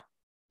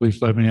Please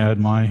let me add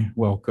my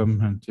welcome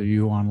and to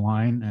you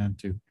online and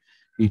to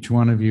each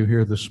one of you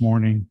here this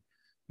morning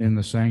in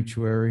the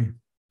sanctuary.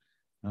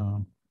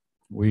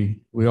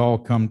 We all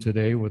come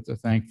today with a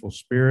thankful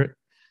spirit,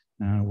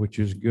 which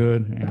is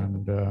good.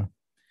 And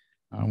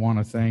I want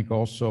to thank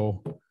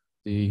also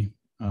the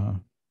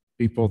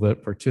people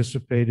that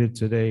participated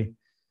today.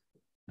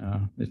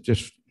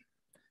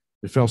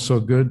 It felt so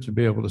good to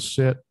be able to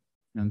sit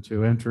and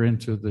to enter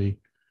into the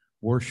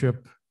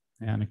worship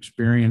and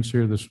experience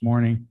here this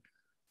morning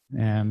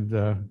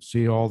and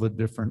see all the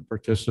different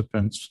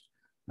participants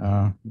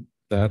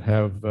that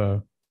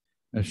have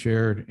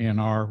shared in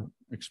our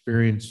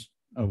experience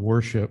of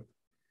worship.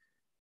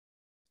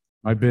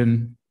 I've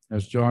been,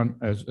 as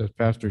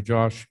Pastor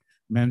Josh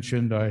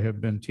mentioned, I have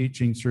been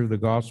teaching through the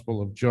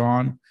Gospel of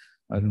John.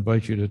 I'd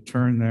invite you to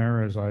turn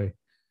there as I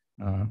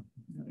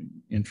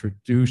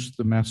introduce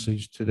the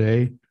message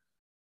today.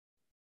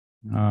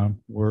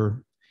 We're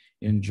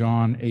in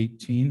John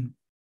 18.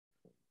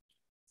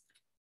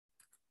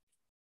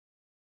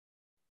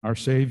 Our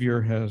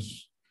Savior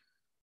has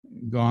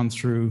gone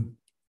through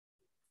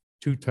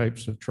two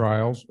types of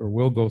trials, or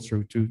will go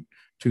through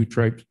two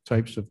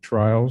types of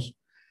trials.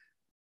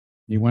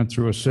 He went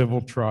through a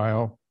civil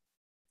trial,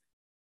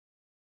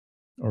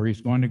 or he's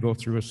going to go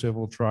through a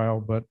civil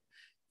trial, but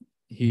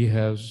he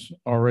has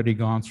already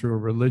gone through a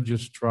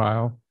religious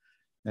trial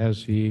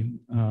as he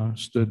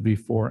stood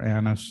before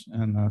Annas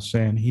and the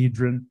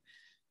Sanhedrin.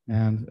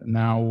 And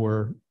now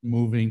we're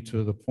moving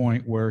to the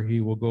point where he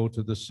will go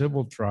to the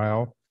civil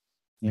trial,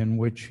 in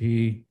which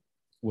he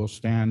will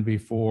stand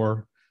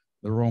before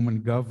the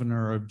Roman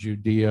governor of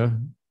Judea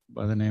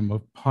by the name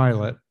of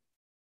Pilate.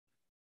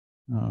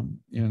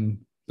 In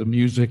the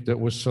music that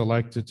was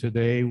selected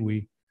today,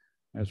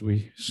 as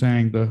we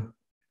sang the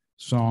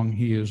song,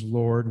 He is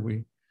Lord,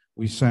 we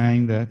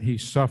sang that he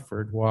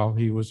suffered while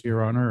he was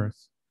here on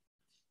earth.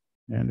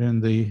 And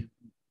in the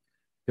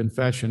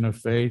confession of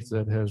faith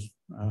that has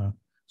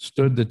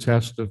stood the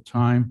test of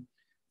time,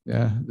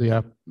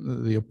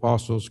 the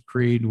Apostles'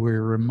 Creed,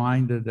 we're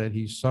reminded that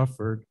he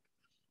suffered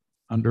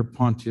under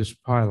Pontius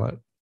Pilate.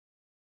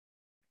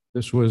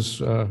 This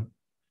was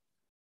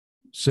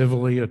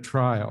civilly a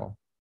trial,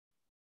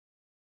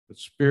 but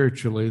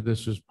spiritually,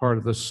 this is part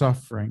of the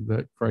suffering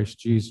that Christ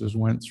Jesus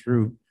went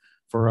through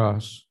for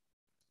us,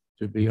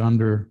 to be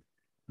under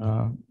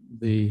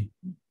the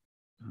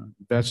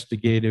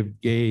investigative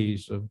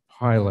gaze of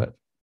Pilate.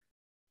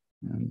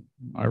 And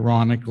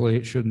ironically,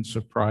 it shouldn't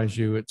surprise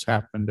you, it's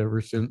happened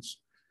ever since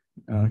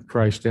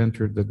Christ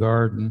entered the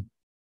garden.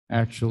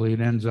 Actually,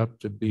 it ends up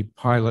to be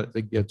Pilate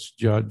that gets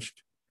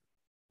judged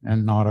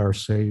and not our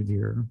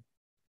Savior.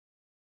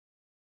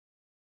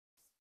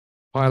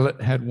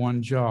 Pilate had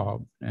one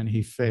job, and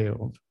he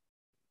failed.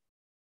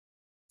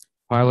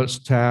 Pilate's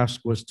task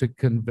was to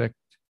convict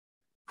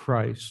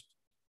Christ,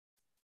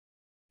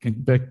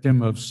 convict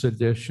him of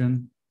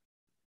sedition,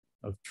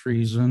 of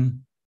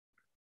treason,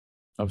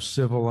 of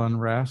civil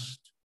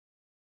unrest,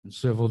 and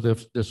civil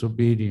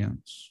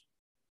disobedience.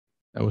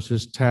 That was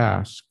his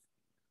task.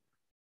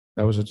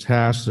 That was a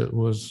task that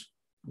was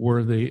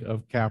worthy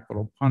of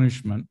capital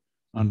punishment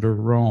under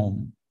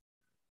Rome.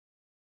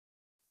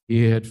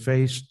 He had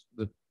faced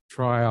the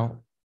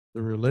trial,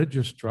 the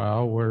religious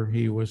trial, where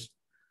he was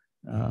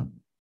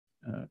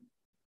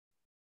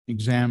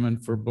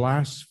examined for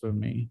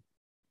blasphemy.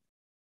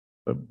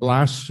 But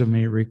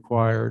blasphemy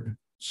required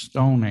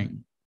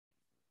stoning.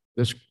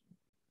 This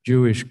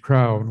Jewish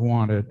crowd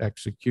wanted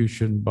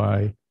execution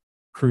by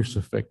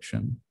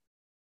crucifixion.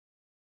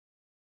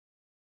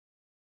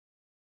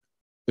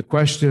 The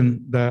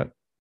question that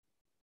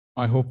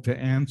I hope to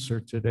answer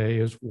today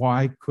is,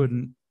 why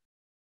couldn't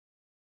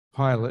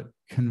Pilate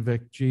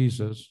convict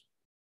Jesus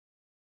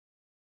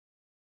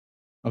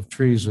of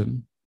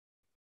treason?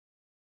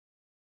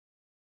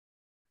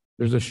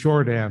 There's a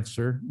short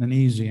answer, an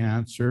easy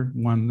answer,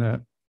 one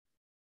that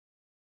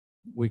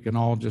we can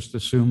all just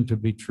assume to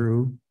be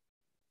true,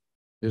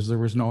 is there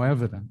was no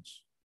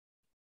evidence.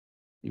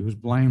 He was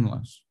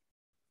blameless.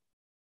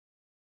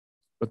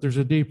 But there's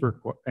a deeper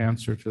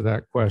answer to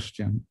that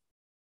question.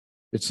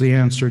 It's the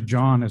answer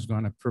John is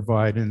going to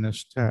provide in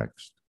this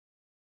text.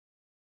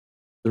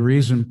 The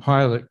reason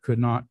Pilate could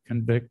not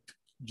convict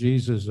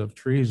Jesus of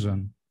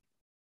treason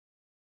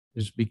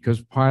is because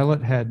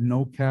Pilate had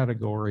no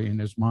category in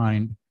his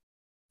mind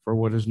for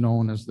what is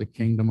known as the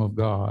kingdom of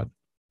God.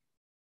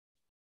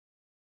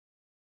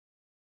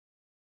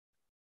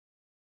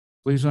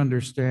 Please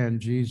understand,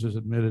 Jesus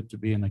admitted to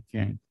being a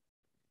king.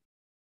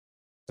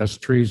 That's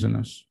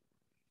treasonous.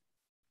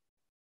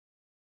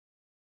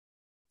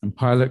 And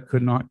Pilate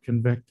could not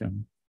convict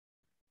him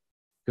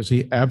because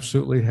he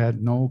absolutely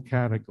had no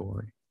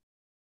category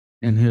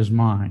in his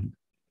mind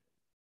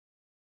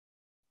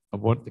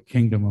of what the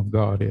kingdom of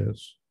God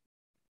is.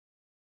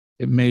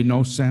 It made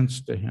no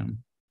sense to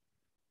him.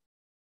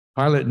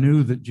 Pilate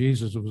knew that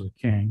Jesus was a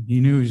king.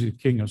 He knew he was a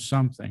king of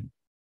something.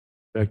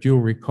 In fact, you'll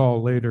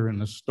recall later in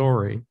the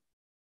story,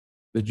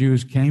 the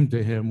Jews came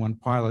to him when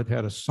Pilate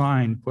had a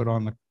sign put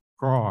on the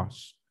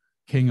cross,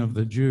 King of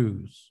the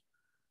Jews.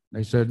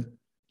 They said,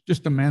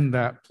 Just amend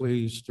that,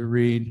 please, to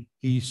read,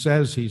 he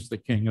says he's the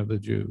King of the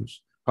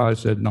Jews. Pilate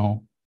said,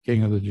 no,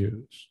 King of the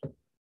Jews.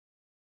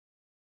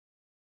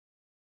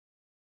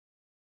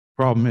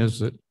 Problem is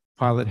that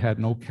Pilate had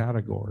no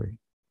category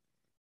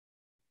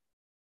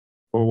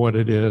for what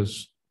it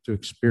is to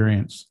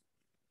experience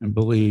and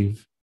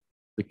believe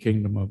the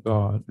kingdom of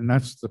God. And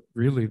that's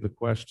really the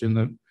question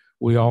that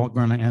we all are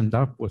going to end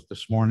up with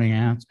this morning,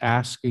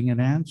 asking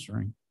and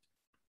answering.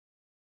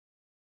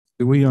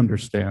 Do we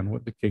understand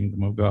what the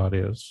kingdom of God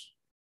is?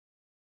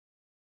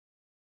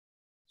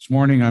 This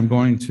morning, I'm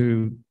going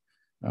to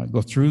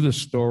go through the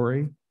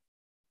story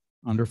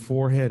under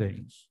 4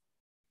 headings.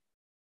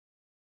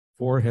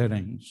 4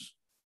 headings.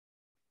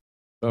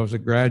 If I was a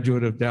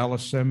graduate of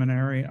Dallas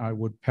Seminary, I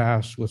would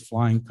pass with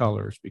flying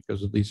colors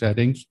because of these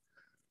headings,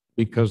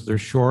 because they're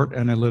short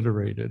and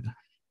alliterated.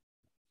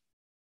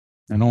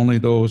 And only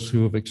those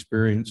who have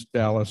experienced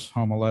Dallas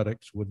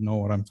homiletics would know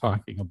what I'm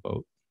talking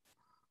about.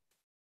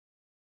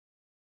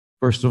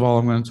 First of all,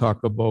 I'm going to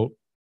talk about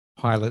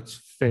Pilate's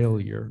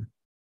failure.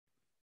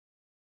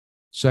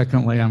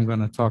 Secondly, I'm going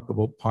to talk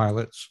about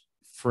Pilate's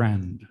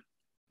friend.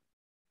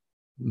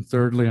 And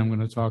thirdly, I'm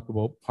going to talk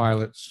about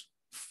Pilate's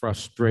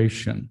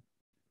frustration.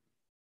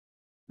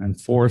 And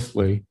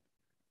fourthly,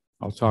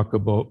 I'll talk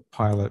about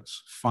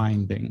Pilate's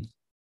finding.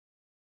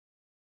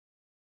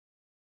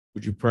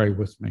 Would you pray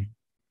with me?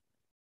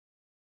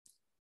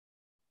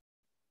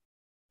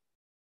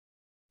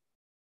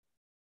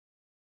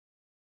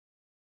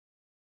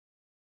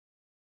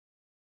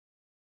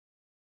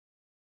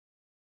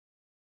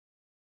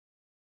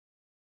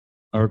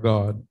 Our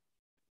God,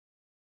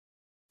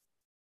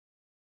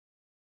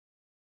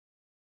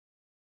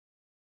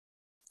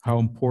 how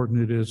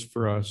important it is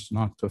for us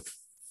not to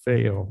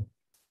fail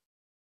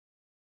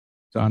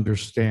to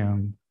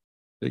understand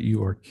that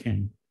you are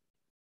King.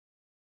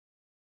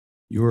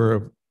 You are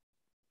a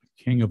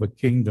King of a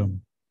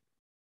kingdom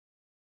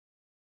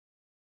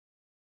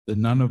that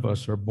none of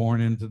us are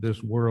born into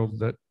this world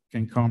that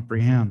can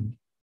comprehend.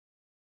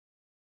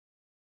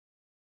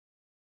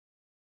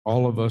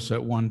 All of us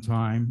at one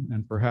time,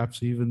 and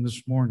perhaps even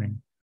this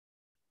morning,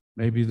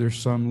 maybe there's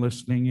some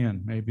listening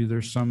in, maybe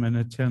there's some in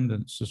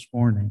attendance this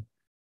morning,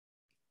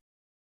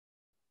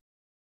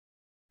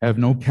 have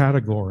no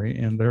category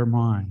in their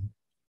mind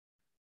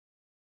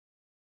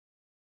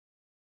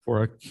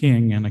for a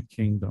king and a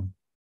kingdom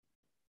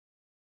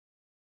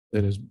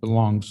that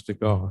belongs to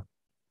God.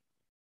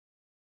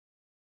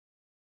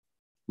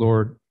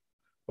 Lord,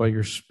 by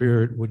your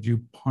Spirit, would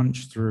you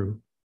punch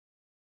through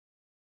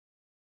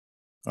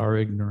our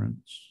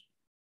ignorance?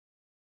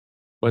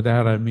 By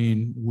that I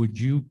mean, would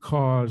you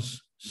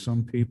cause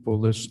some people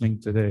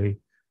listening today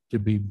to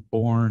be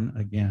born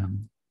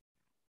again?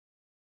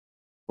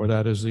 For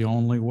that is the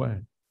only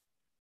way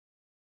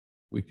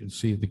we can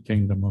see the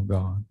kingdom of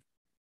God.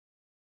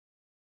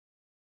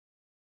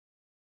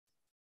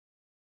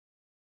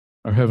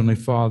 Our Heavenly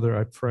Father,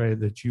 I pray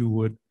that you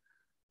would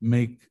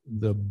make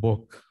the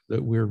book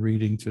that we're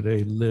reading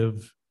today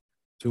live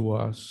to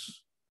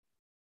us.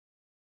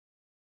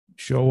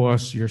 Show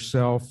us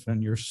yourself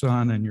and your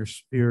Son and your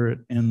Spirit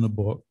in the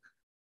book.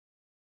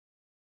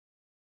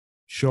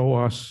 Show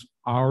us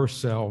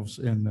ourselves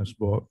in this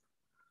book.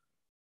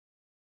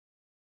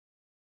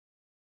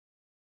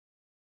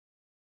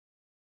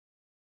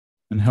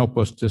 And help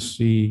us to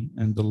see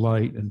and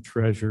delight and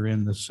treasure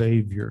in the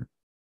Savior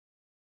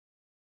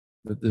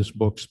that this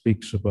book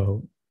speaks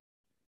about.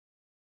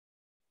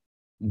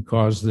 And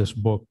cause this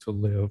book to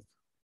live,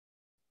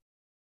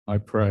 I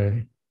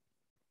pray,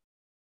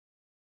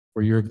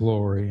 for your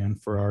glory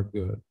and for our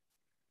good.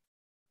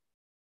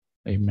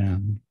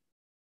 Amen.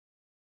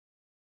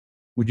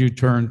 Would you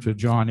turn to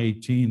John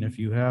 18 if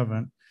you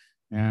haven't,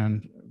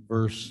 and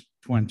verse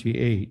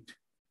 28.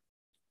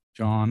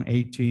 John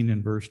 18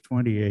 and verse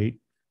 28,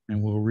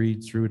 and we'll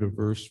read through to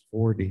verse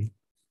 40.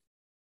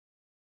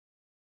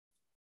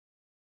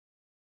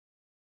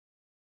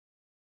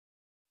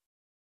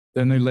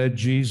 Then they led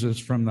Jesus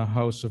from the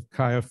house of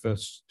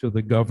Caiaphas to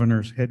the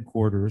governor's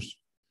headquarters.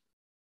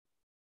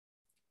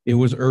 It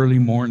was early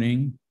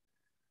morning.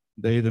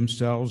 They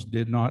themselves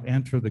did not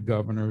enter the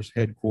governor's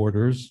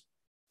headquarters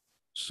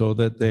so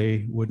that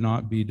they would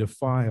not be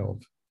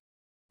defiled,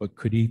 but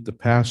could eat the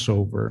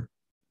Passover.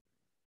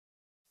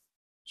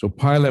 So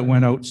Pilate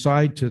went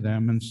outside to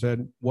them and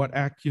said, "What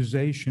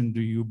accusation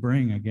do you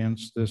bring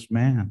against this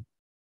man?"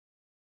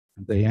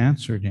 And they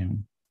answered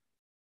him,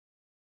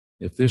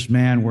 "If this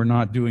man were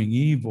not doing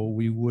evil,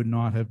 we would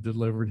not have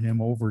delivered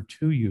him over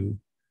to you."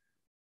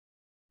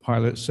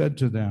 Pilate said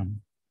to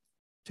them,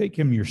 "Take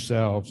him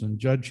yourselves and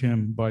judge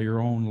him by your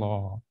own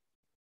law."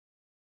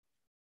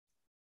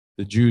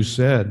 The Jews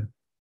said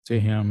to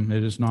him,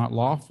 "It is not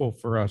lawful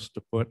for us to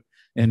put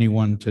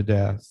anyone to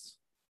death."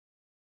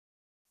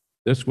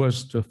 This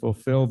was to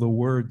fulfill the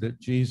word that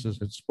Jesus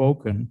had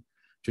spoken,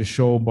 to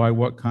show by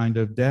what kind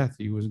of death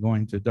he was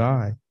going to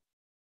die.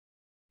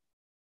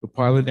 So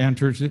Pilate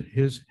enters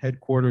his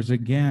headquarters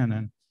again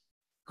and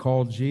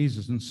called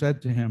Jesus and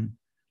said to him,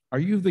 "Are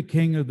you the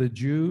King of the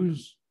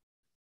Jews?"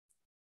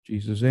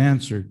 Jesus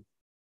answered,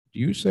 Do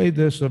you say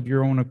this of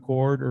your own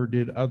accord, or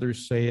did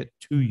others say it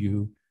to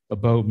you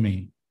about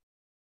me?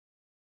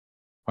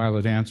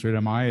 Pilate answered,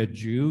 am I a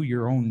Jew?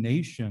 Your own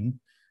nation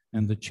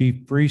and the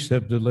chief priests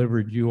have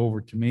delivered you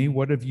over to me.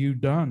 What have you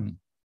done?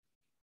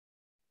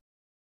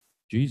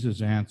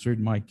 Jesus answered,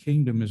 my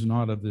kingdom is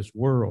not of this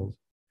world.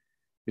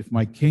 If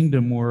my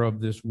kingdom were of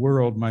this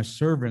world, my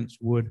servants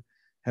would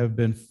have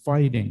been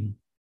fighting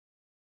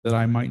that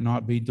I might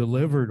not be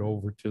delivered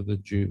over to the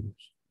Jews.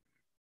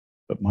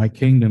 But my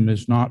kingdom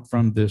is not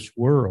from this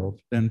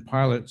world. Then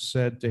Pilate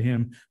said to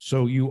him,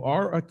 so you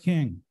are a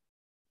king?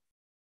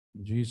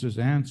 Jesus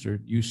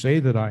answered, you say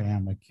that I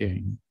am a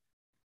king.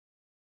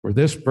 For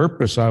this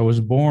purpose I was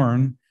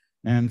born,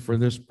 and for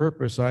this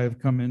purpose I have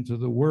come into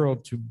the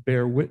world, to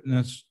bear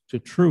witness to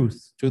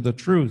truth, to the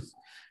truth.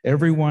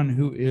 Everyone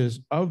who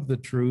is of the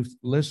truth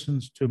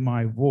listens to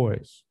my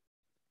voice.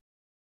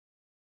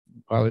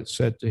 Pilate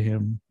said to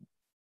him,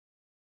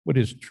 what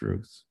is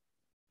truth?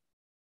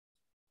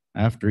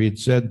 After he had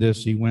said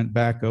this, he went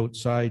back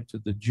outside to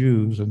the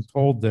Jews and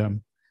told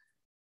them,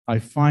 I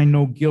find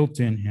no guilt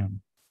in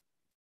him.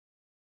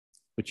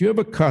 But you have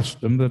a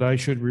custom that I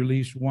should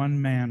release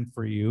one man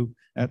for you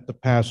at the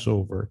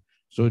Passover.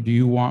 So do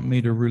you want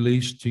me to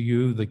release to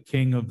you the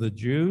King of the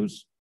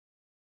Jews?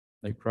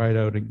 They cried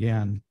out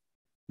again,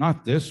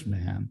 not this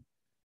man,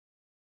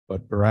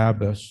 but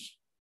Barabbas.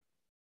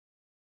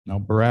 Now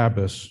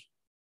Barabbas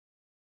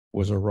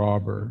was a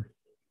robber.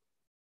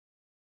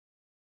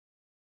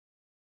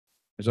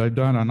 As I've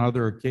done on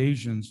other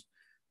occasions,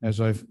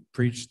 as I've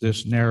preached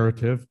this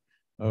narrative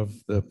of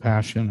the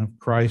Passion of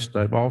Christ,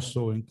 I've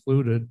also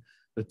included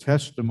the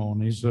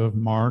testimonies of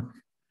Mark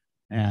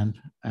and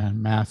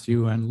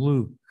Matthew and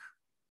Luke.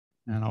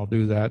 And I'll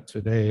do that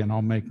today, and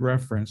I'll make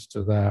reference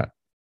to that.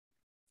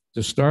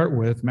 To start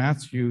with,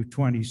 Matthew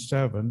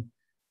 27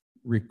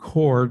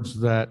 records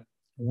that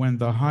when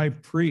the high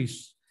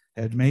priest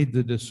had made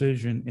the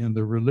decision in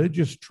the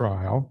religious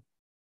trial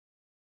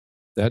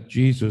that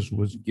Jesus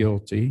was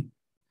guilty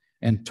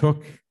and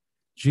took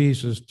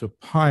Jesus to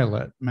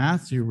Pilate,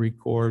 Matthew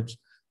records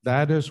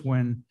that is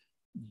when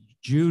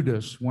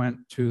Judas went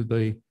to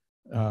the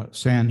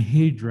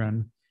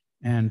Sanhedrin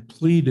and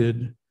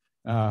pleaded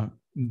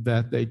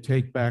that they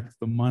take back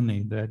the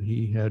money that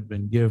he had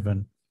been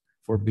given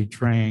for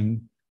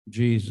betraying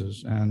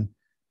Jesus. And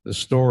the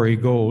story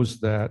goes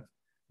that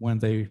when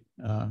they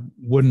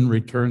wouldn't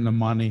return the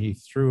money, he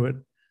threw it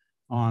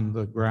on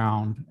the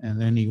ground,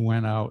 and then he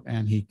went out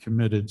and he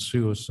committed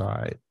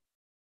suicide.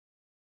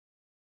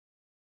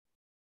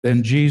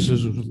 Then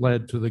Jesus was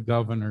led to the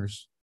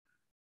governor's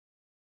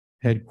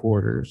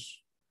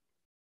headquarters.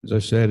 As I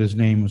said, his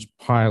name was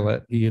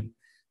Pilate.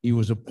 He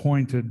was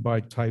appointed by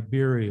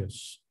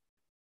Tiberius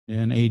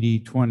in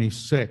AD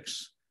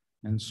 26.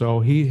 And so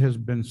he has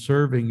been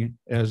serving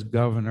as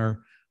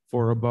governor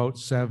for about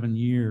 7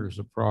 years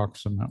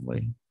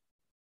approximately.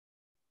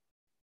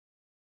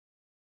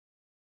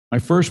 My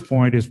first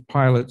point is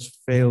Pilate's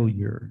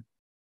failure.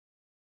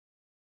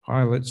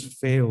 Pilate's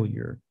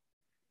failure.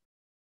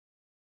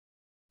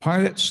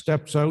 Pilate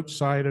steps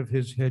outside of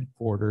his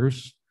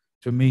headquarters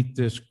to meet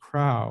this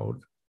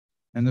crowd.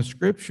 And the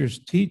scriptures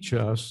teach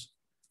us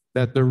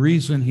that the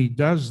reason he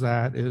does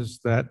that is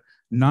that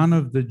none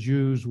of the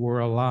Jews were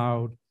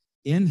allowed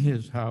in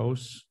his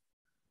house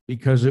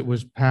because it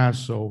was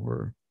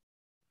Passover.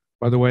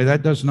 By the way,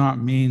 that does not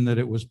mean that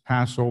it was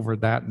Passover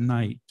that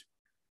night.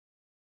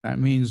 That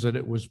means that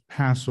it was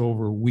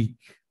Passover week.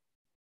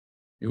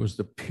 It was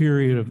the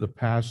period of the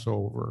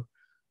Passover.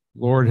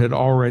 Lord had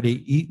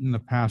already eaten the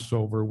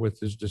Passover with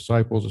his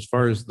disciples as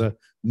far as the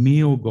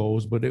meal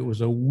goes, but it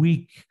was a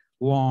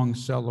week-long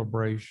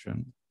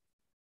celebration.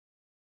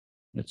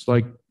 It's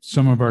like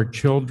some of our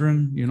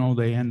children, you know,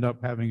 they end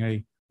up having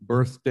a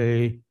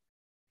birthday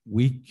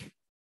week,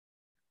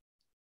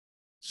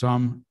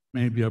 some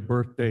maybe a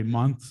birthday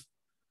month.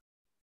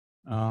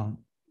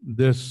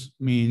 This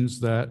means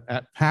that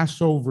at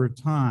Passover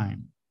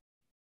time,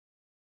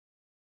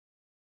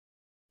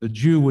 the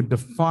Jew would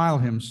defile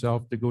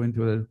himself to go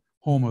into the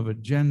home of a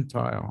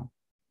Gentile.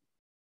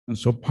 And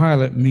so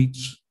Pilate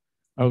meets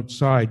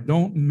outside.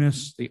 Don't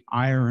miss the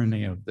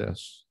irony of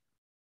this.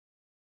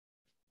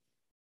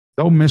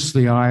 Don't miss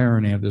the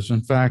irony of this.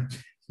 In fact,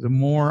 the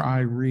more I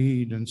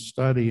read and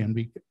study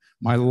and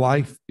my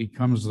life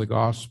becomes the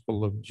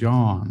Gospel of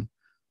John,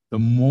 the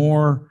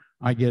more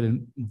I get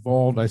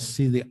involved, I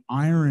see the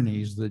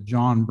ironies that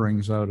John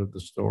brings out of the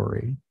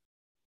story.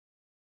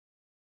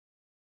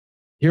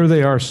 Here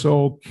they are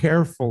so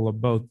careful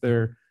about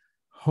their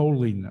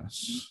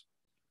holiness,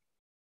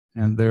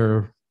 and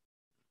they're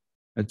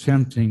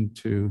attempting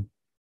to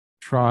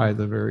try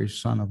the very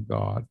Son of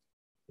God.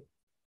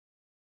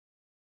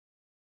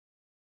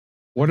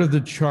 What are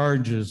the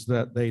charges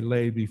that they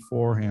lay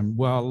before him?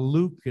 Well,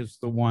 Luke is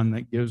the one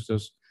that gives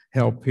us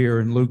help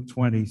here in Luke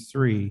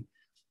 23.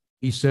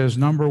 He says,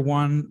 number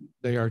one,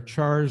 they are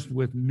charged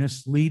with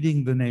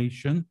misleading the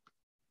nation.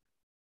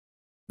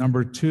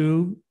 Number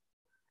two,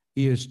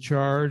 he is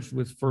charged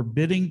with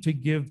forbidding to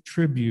give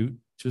tribute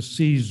to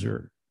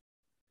Caesar.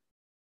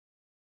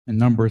 And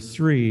number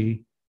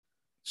three,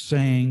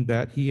 saying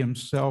that he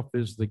himself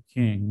is the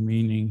king,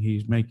 meaning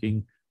he's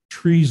making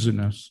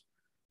treasonous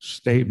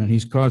statement.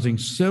 He's causing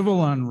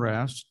civil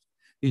unrest.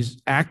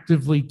 He's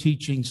actively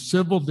teaching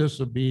civil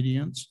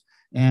disobedience,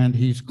 and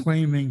he's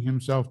claiming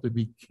himself to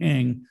be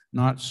king,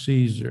 not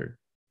Caesar.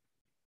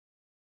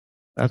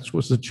 That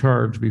was the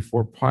charge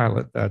before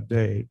Pilate that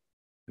day,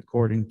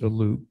 according to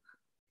Luke.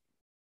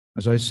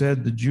 As I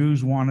said, the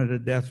Jews wanted a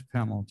death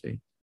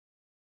penalty.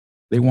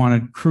 They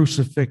wanted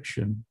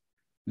crucifixion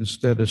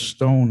instead of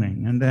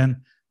stoning. And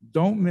then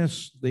don't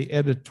miss the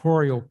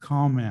editorial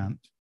comment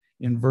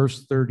in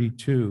verse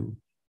 32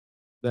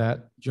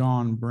 that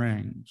John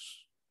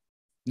brings.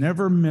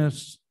 Never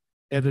miss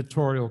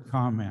editorial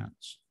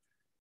comments.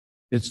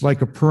 It's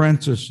like a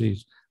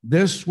parenthesis.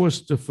 This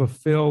was to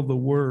fulfill the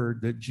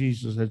word that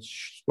Jesus had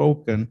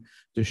spoken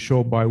to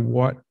show by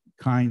what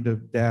kind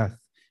of death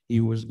he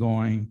was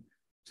going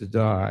to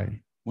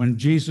die. When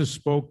Jesus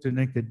spoke to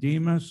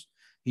Nicodemus,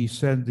 he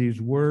said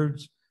these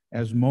words,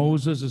 as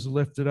Moses is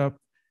lifted up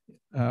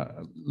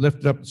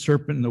the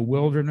serpent in the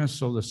wilderness,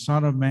 so the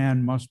Son of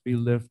Man must be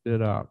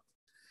lifted up.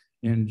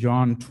 In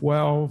John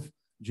 12,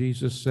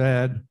 Jesus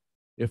said,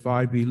 if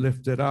I be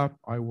lifted up,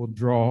 I will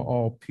draw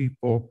all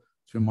people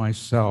to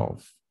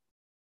myself.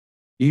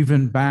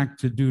 Even back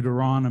to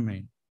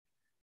Deuteronomy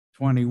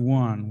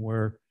 21,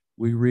 where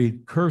we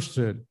read, cursed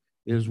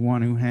is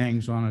one who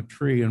hangs on a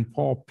tree. And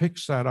Paul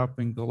picks that up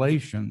in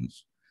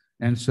Galatians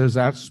and says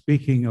that's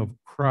speaking of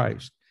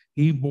Christ.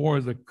 He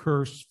bore the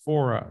curse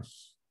for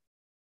us.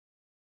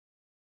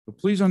 But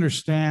please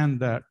understand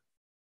that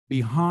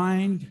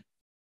behind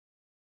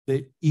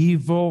the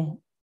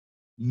evil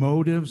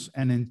motives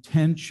and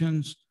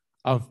intentions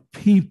of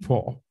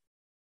people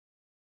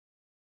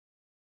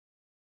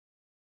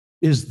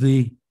is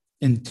the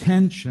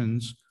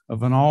intentions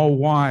of an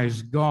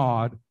all-wise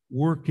God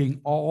working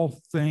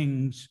all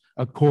things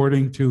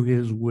according to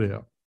his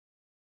will.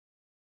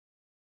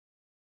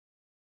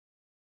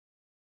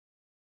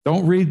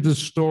 Don't read the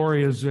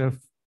story as if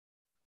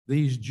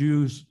these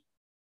Jews,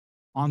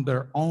 on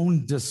their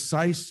own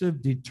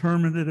decisive,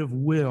 determinative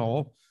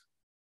will,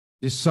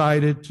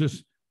 decided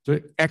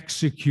to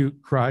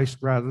execute Christ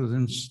rather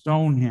than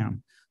stone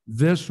him.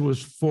 This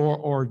was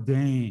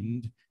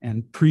foreordained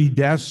and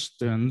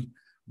predestined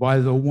by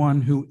the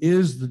one who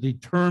is the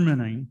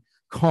determining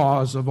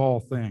cause of all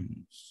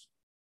things.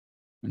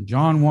 And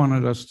John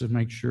wanted us to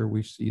make sure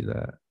we see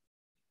that.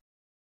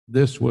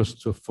 This was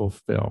to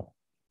fulfill.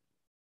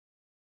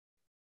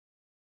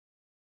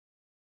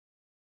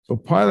 So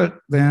Pilate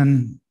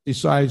then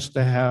decides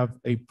to have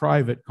a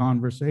private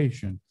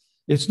conversation.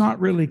 It's not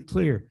really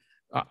clear.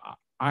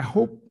 I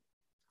hope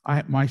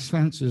my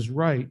sense is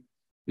right,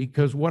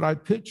 because what I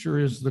picture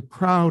is the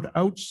crowd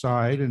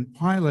outside and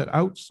Pilate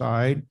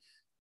outside,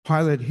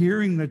 Pilate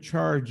hearing the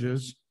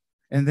charges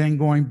and then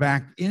going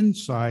back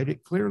inside.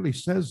 It clearly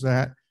says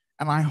that,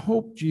 and I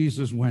hope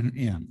Jesus went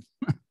in.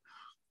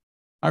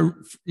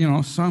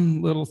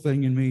 Some little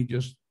thing in me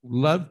just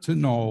love to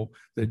know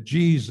that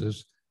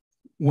Jesus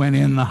went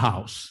in the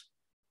house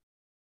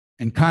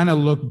and kind of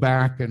looked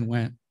back and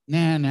went,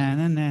 nah, nah,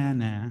 nah, nah,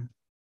 nah.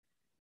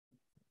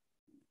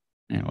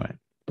 Anyway,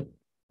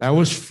 that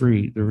was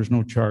free. There was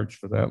no charge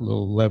for that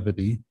little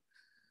levity.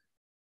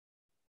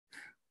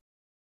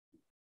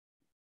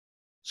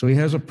 So he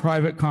has a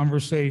private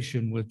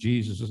conversation with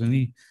Jesus,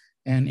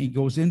 and he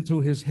goes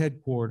into his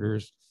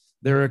headquarters.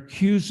 They're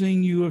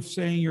accusing you of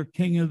saying you're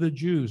king of the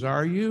Jews.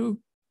 Are you?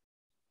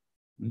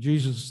 And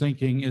Jesus is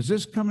thinking, is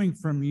this coming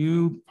from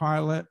you,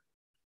 Pilate?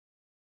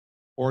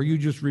 Or are you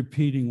just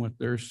repeating what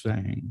they're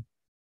saying?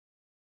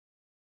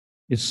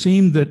 It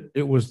seemed that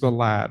it was the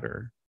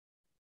latter.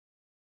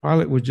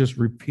 Pilate was just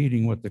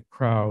repeating what the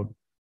crowd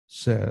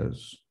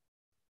says.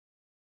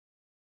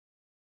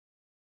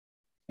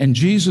 And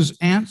Jesus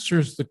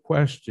answers the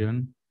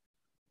question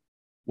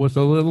with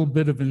a little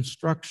bit of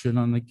instruction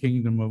on the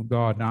kingdom of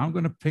God. Now, I'm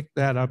going to pick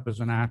that up as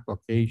an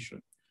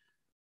application,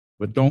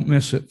 but don't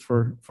miss it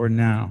for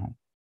now.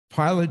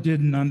 Pilate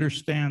didn't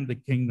understand the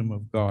kingdom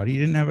of God. He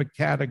didn't have a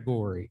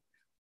category.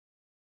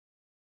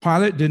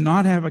 Pilate did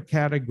not have a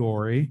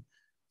category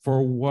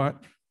for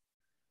what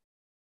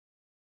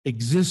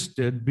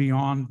existed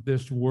beyond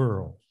this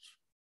world.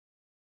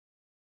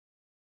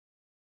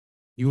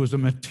 He was a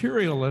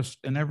materialist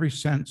in every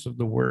sense of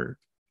the word.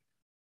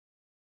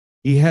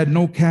 He had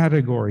no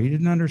category. He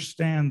didn't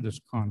understand this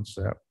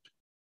concept.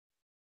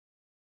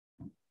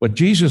 But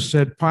Jesus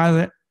said,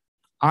 Pilate,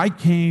 I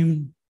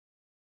came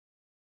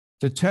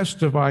to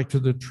testify to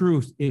the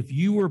truth. If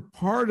you were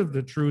part of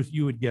the truth,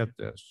 you would get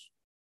this.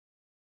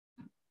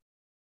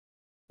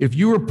 If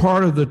you were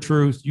part of the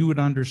truth, you would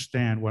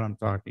understand what I'm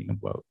talking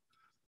about,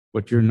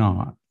 but you're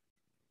not.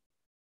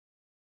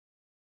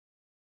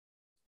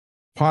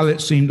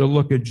 Pilate seemed to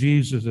look at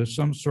Jesus as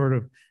some sort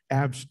of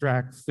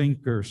abstract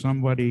thinker,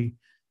 somebody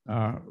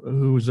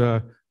who's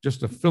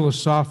just a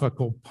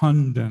philosophical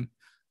pundit,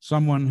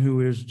 someone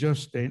who is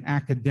just an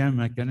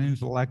academic, an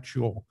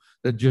intellectual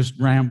that just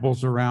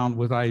rambles around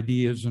with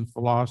ideas and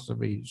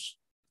philosophies.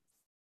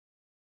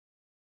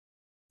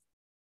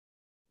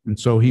 And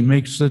so he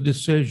makes the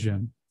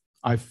decision,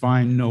 I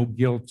find no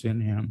guilt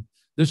in him.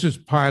 This is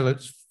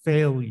Pilate's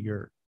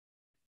failure.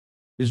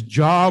 His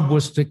job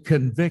was to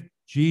convict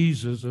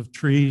Jesus of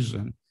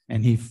treason,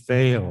 and he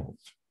failed.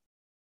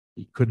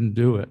 He couldn't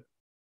do it.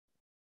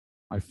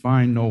 I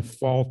find no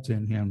fault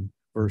in him,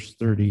 verse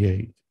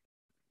 38.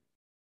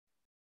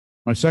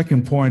 My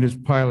second point is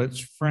Pilate's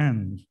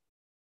friend.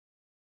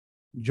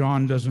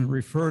 John doesn't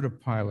refer to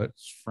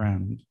Pilate's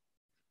friend.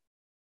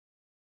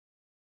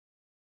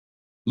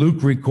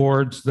 Luke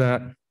records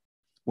that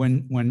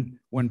when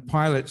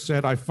Pilate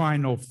said, I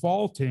find no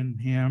fault in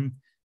him,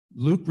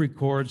 Luke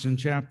records in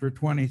chapter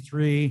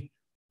 23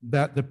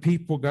 that the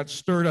people got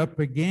stirred up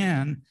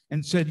again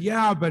and said,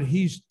 yeah, but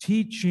he's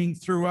teaching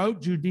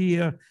throughout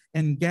Judea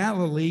and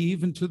Galilee,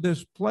 even to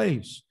this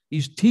place.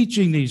 He's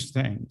teaching these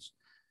things.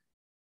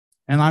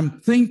 And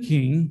I'm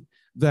thinking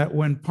that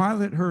when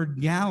Pilate heard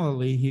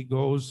Galilee, he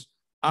goes,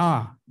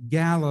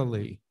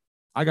 Galilee.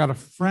 I got a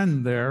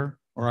friend there,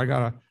 or I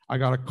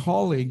got a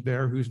colleague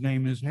there whose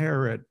name is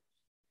Herod.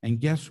 And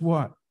guess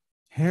what?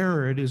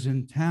 Herod is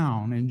in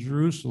town in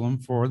Jerusalem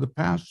for the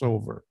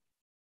Passover.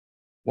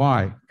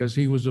 Why? Because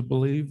he was a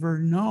believer?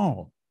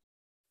 No.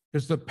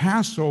 Because the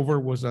Passover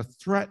was a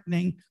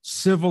threatening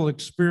civil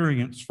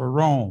experience for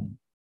Rome.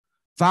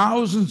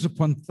 Thousands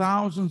upon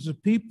thousands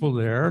of people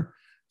there.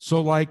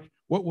 So like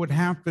what would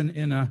happen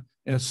in a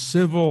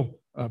civil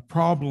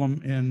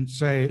problem in,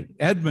 say,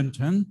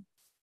 Edmonton,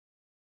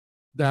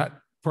 that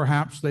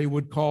perhaps they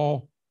would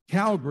call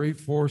Calgary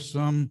for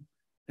some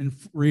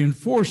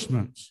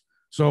reinforcements.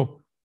 So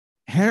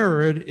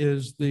Herod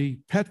is the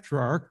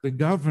tetrarch, the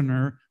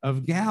governor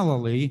of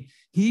Galilee.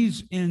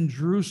 He's in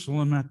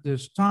Jerusalem at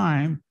this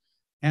time.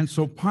 And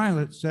so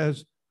Pilate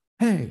says,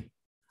 hey,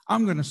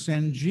 I'm going to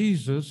send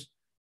Jesus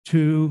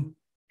to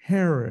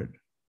Herod.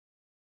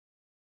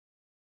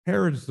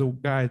 Herod's the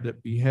guy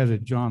that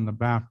beheaded John the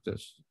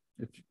Baptist,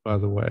 by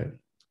the way.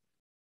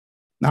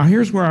 Now,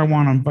 here's where I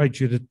want to invite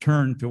you to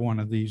turn to one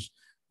of these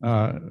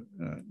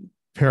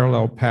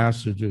parallel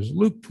passages.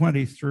 Luke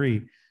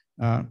 23,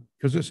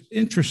 because it's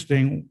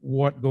interesting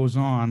what goes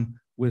on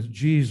with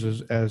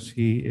Jesus as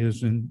he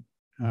is in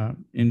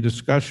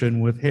discussion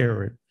with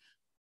Herod.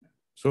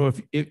 So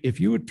if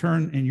you would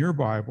turn in your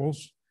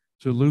Bibles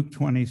to Luke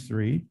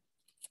 23,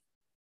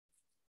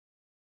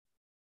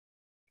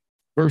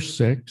 verse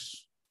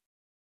 6.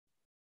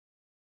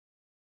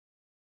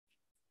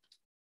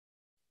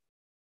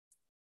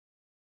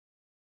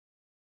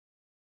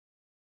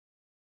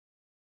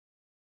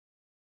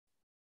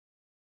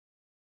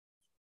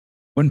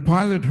 When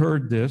Pilate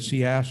heard this,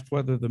 he asked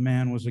whether the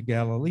man was a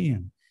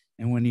Galilean.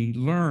 And when he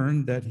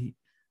learned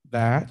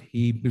that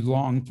he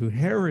belonged to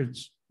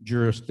Herod's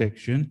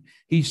jurisdiction,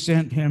 he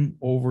sent him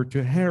over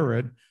to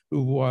Herod,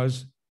 who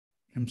was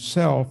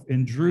himself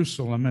in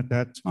Jerusalem at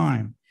that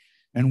time.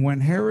 And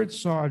when Herod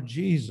saw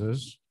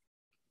Jesus,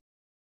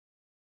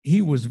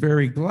 he was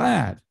very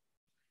glad,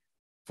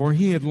 for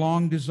he had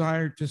long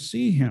desired to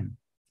see him,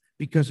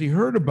 because he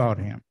heard about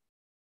him.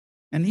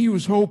 And he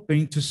was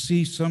hoping to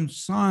see some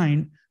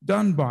sign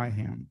done by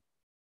him.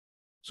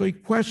 So he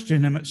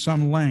questioned him at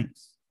some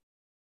length,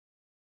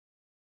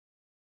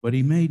 but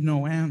he made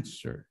no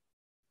answer.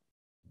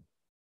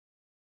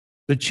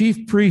 The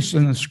chief priests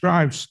and the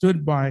scribes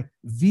stood by,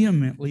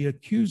 vehemently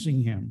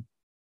accusing him.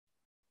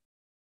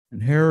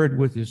 And Herod,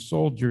 with his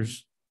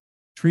soldiers,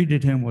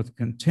 treated him with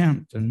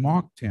contempt and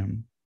mocked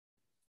him.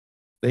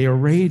 They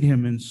arrayed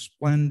him in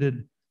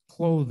splendid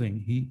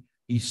clothing.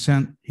 He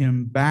sent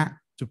him back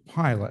to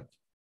Pilate.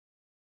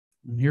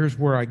 And here's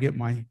where I get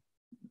my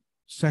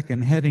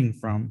second heading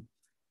from.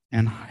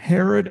 And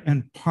Herod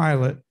and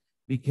Pilate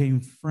became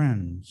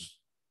friends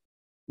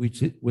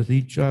with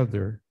each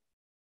other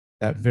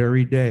that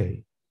very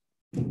day.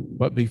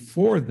 But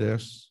before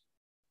this,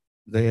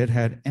 they had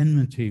had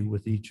enmity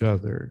with each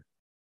other.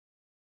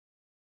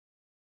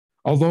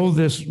 Although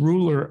this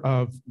ruler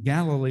of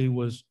Galilee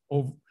was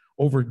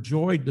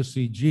overjoyed to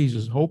see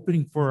Jesus,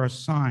 hoping for a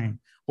sign,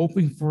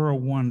 hoping for a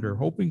wonder,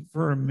 hoping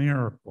for a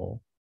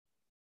miracle,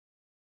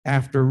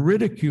 after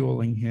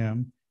ridiculing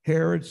him,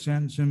 Herod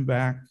sends him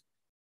back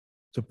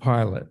to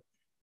Pilate.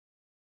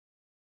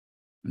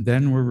 And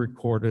then we're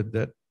recorded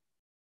that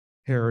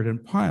Herod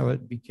and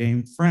Pilate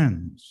became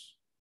friends.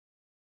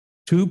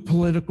 Two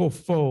political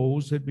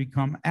foes had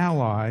become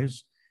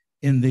allies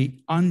in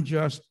the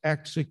unjust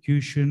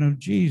execution of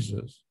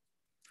Jesus.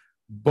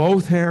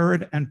 Both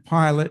Herod and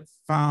Pilate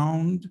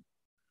found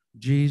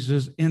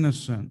Jesus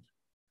innocent.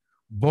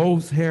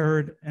 Both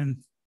Herod and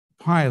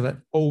Pilate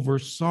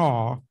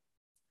oversaw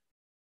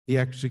the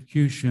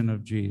execution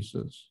of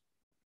Jesus.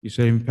 You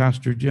say,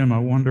 Pastor Jim, I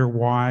wonder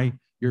why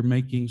you're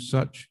making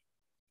such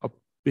a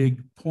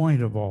big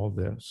point of all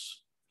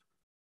this.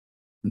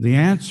 The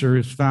answer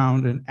is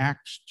found in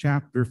Acts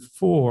chapter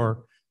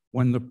 4,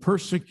 when the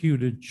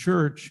persecuted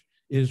church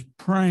is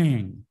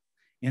praying.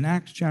 In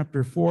Acts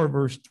chapter 4,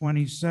 verse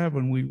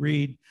 27, we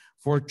read,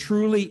 "For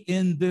truly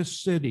in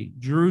this city,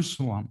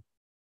 Jerusalem,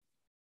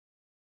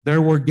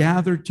 there were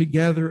gathered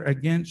together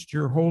against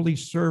your holy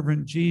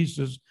servant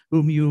Jesus,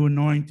 whom you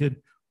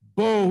anointed,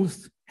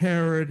 both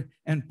Herod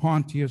and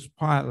Pontius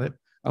Pilate,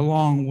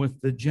 along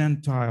with the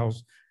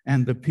Gentiles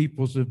and the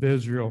peoples of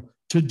Israel,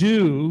 to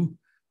do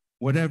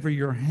whatever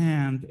your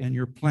hand and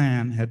your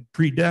plan had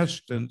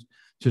predestined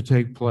to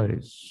take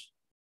place.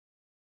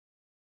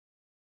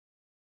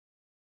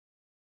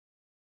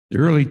 The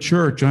early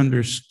church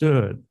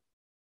understood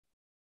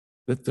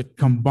that the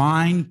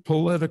combined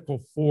political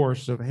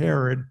force of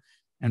Herod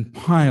and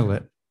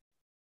Pilate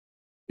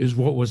is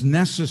what was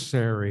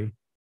necessary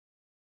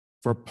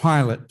for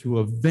Pilate to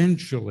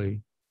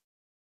eventually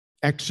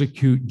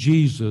execute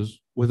Jesus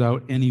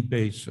without any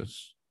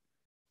basis,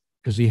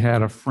 because he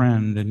had a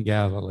friend in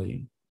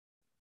Galilee,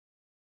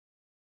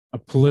 a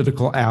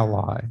political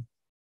ally,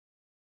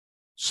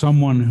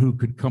 someone who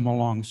could come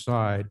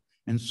alongside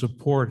and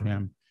support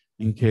him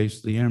in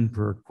case the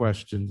emperor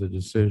questioned the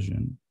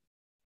decision.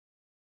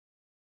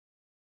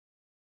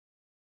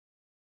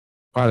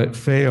 Pilate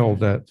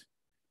failed at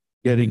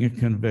getting a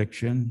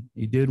conviction.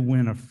 He did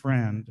win a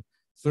friend.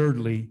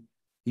 Thirdly,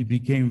 he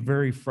became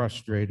very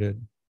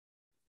frustrated.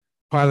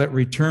 Pilate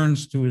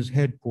returns to his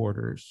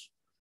headquarters.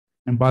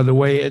 And by the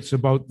way, it's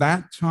about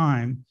that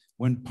time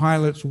when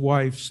Pilate's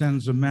wife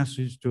sends a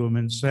message to him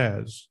and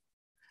says,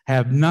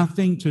 "Have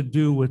nothing to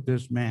do with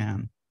this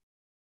man.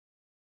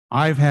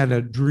 I've had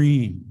a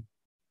dream,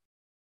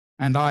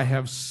 and I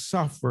have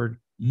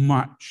suffered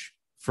much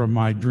from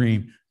my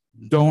dream.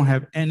 Don't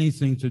have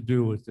anything to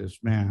do with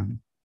this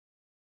man."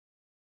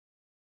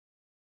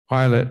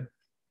 Pilate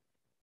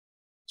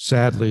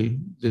sadly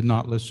did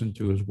not listen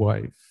to his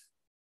wife.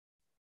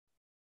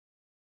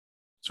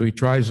 So he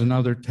tries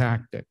another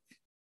tactic.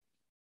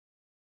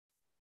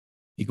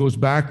 He goes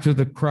back to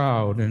the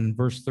crowd in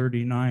verse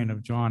 39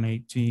 of John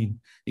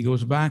 18. He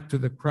goes back to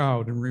the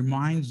crowd and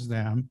reminds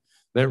them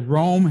that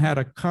Rome had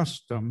a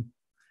custom.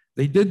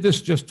 They did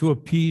this just to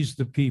appease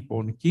the people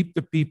and keep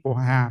the people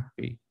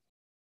happy.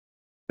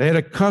 They had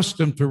a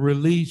custom to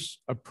release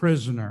a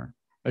prisoner,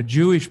 a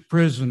Jewish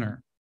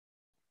prisoner,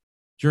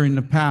 during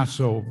the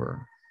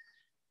Passover.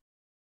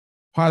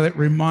 Pilate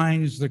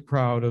reminds the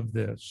crowd of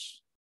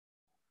this.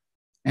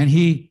 And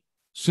he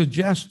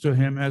suggests to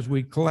him, as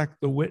we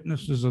collect the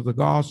witnesses of the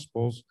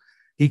Gospels,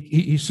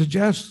 he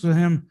suggests to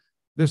him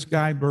this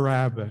guy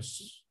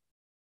Barabbas.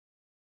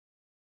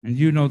 And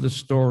you know the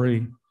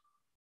story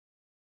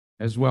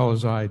as well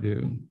as I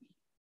do.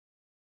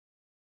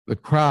 The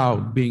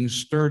crowd, being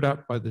stirred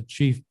up by the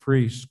chief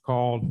priests,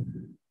 called,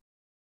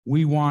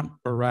 "We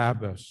want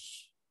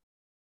Barabbas."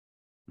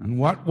 "And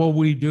what will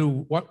we do?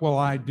 What will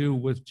I do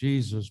with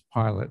Jesus?"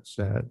 Pilate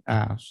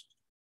asked.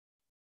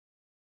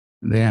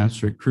 And they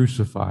answered,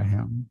 "Crucify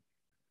him.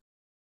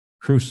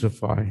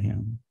 Crucify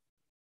him.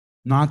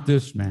 Not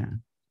this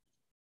man.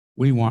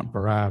 We want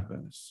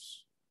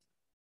Barabbas."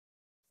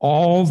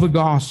 All the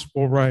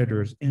gospel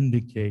writers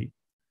indicate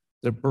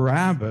that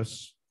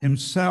Barabbas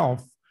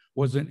himself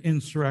was an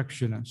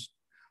insurrectionist.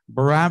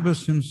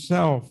 Barabbas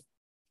himself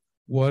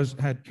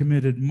had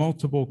committed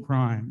multiple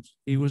crimes.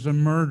 He was a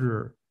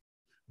murderer.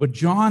 But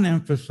John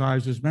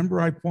emphasizes, remember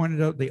I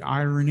pointed out the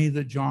irony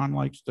that John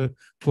likes to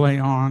play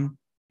on?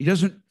 He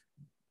doesn't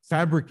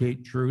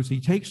fabricate truth. He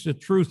takes the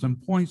truth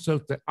and points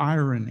out the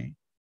irony.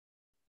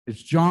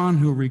 It's John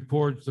who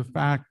records the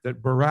fact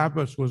that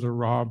Barabbas was a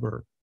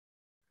robber.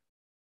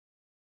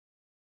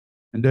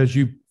 And as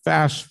you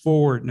fast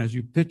forward and as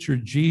you picture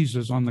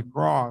Jesus on the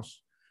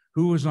cross,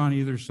 who was on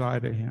either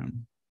side of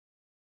him?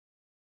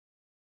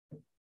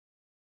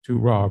 Two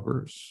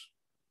robbers.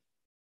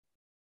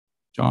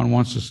 John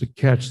wants us to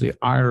catch the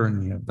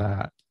irony of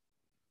that.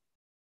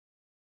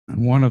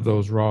 And one of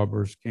those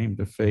robbers came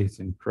to faith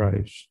in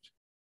Christ.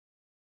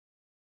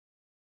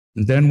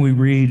 And then we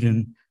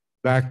read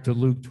back to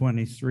Luke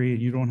 23,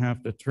 and you don't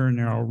have to turn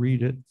there, I'll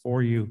read it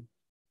for you.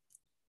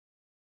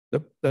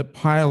 That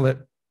Pilate,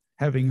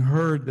 having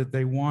heard that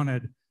they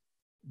wanted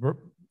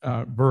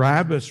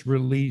Barabbas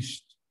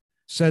released,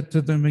 said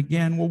to them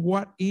again, "Well,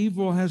 what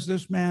evil has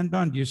this man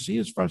done?" Do you see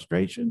his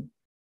frustration?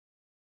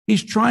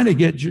 He's trying to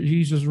get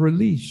Jesus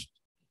released.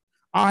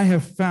 "I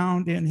have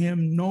found in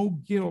him no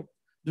guilt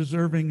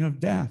deserving of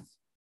death."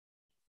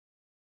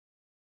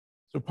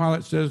 So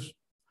Pilate says,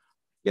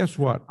 "Guess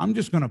what? I'm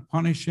just going to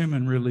punish him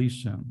and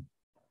release him."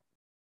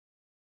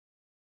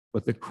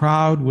 But the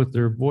crowd with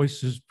their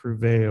voices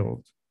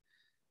prevailed.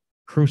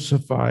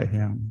 "Crucify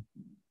him.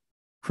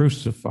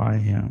 Crucify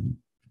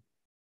him."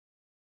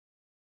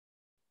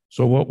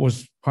 So what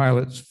was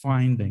Pilate's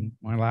finding?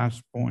 My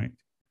last point.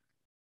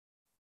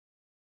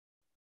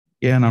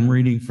 Again, I'm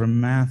reading from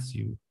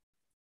Matthew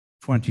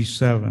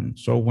 27.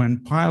 "So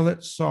when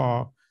Pilate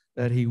saw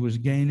that he was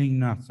gaining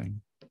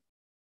nothing,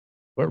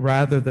 but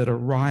rather that a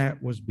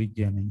riot was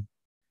beginning,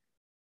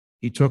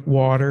 he took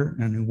water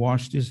and he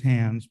washed his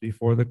hands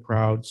before the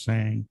crowd,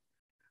 saying,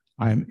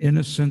 'I am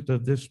innocent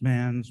of this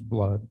man's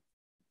blood.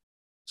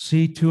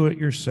 See to it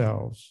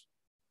yourselves.'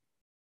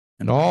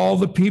 And all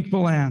the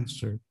people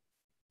answered,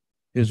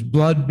 'His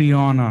blood be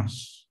on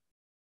us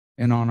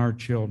and on our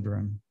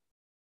children.'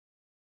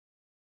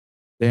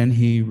 Then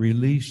he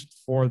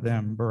released for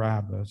them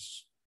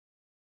Barabbas,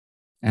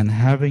 and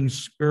having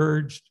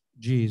scourged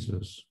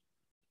Jesus,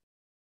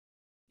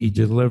 he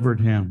delivered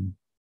him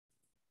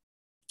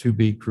to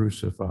be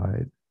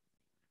crucified.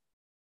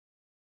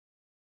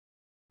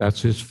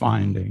 That's his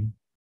finding.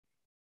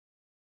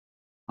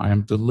 I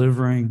am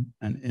delivering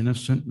an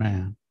innocent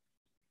man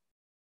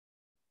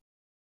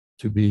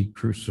to be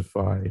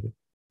crucified.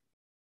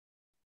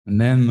 And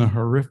then the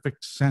horrific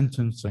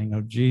sentencing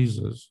of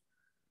Jesus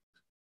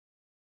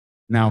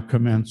now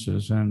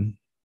commences. And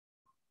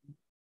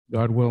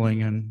God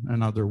willing, in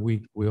another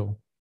week, we'll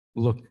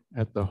look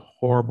at the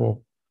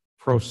horrible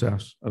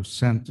process of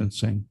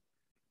sentencing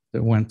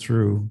that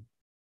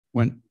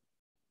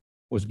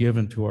was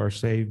given to our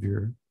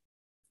Savior.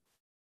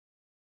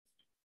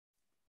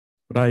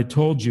 But I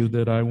told you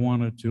that I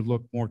wanted to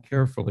look more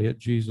carefully at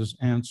Jesus'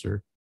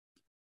 answer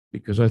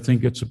because I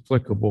think it's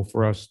applicable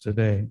for us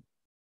today.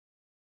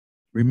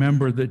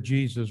 Remember that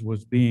Jesus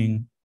was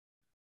being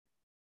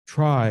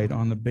tried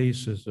on the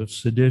basis of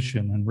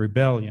sedition and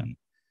rebellion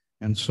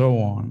and so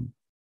on.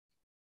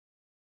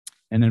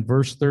 And in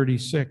verse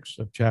 36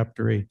 of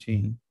chapter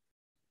 18,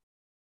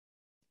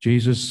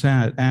 Jesus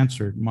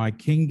answered, "My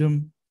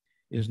kingdom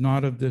is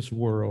not of this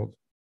world.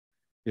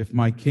 If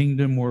my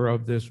kingdom were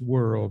of this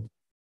world,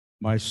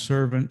 my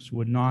servants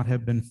would not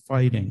have been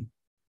fighting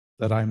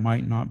that I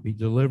might not be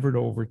delivered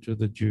over to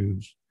the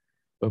Jews.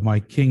 But my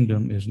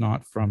kingdom is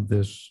not from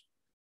this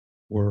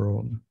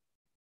world."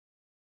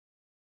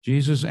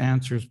 Jesus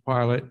answers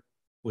Pilate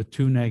with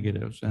two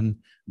negatives.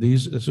 And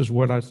this is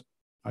what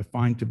I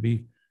find to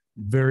be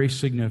very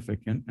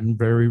significant and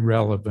very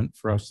relevant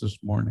for us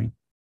this morning.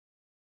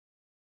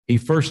 He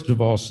first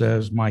of all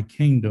says, "My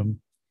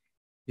kingdom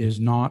is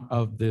not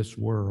of this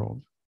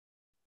world."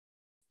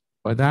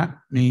 By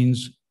that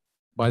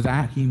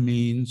he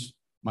means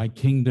my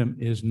kingdom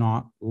is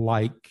not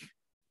like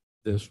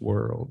this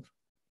world.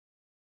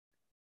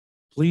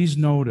 Please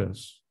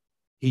notice,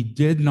 he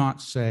did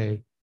not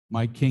say,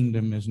 "My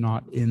kingdom is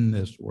not in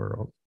this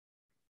world."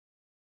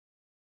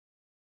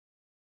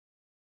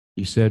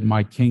 He said,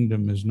 "My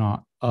kingdom is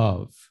not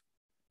of.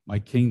 My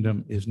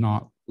kingdom is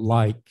not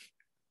like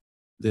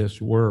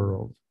this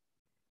world."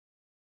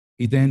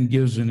 He then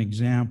gives an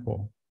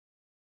example.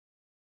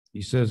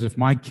 He says, "If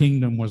my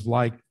kingdom was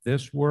like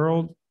this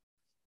world,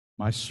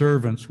 my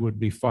servants would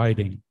be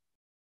fighting."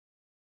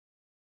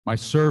 My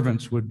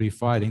servants would be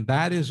fighting.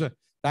 That is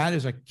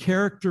a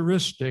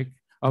characteristic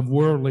of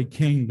worldly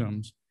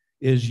kingdoms,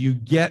 is you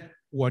get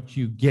what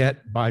you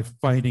get by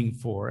fighting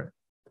for it.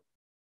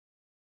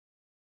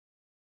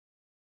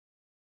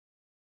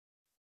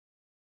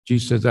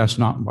 Jesus says, that's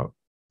not what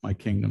my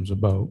kingdom's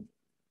about.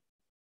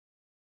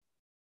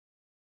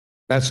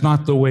 That's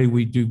not the way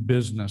we do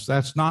business.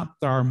 That's not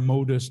our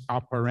modus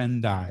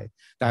operandi.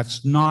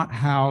 That's not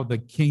how the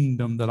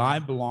kingdom that I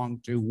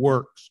belong to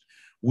works.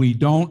 We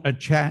don't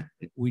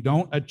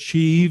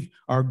achieve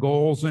our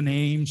goals and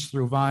aims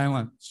through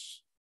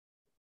violence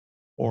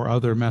or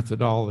other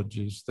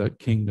methodologies that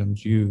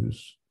kingdoms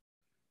use.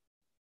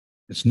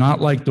 It's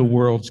not like the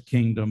world's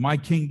kingdom. My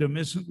kingdom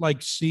isn't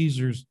like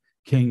Caesar's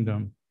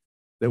kingdom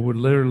that would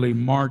literally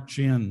march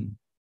in,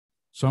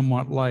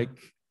 somewhat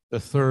like the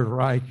Third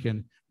Reich,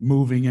 and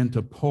moving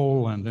into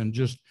Poland and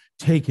just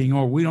taking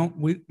over.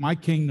 My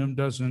kingdom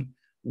doesn't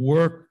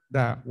work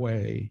that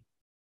way.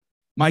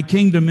 My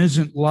kingdom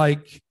isn't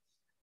like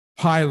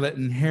Pilate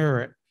and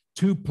Herod,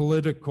 two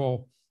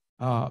political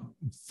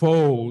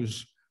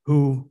foes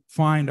who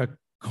find a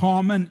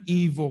common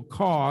evil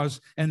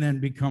cause and then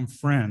become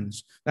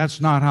friends.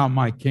 That's not how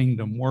my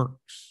kingdom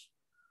works.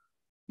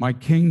 My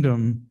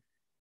kingdom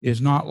is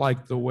not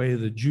like the way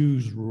the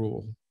Jews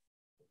rule.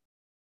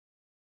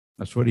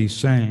 That's what he's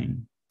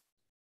saying.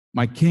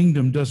 My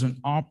kingdom doesn't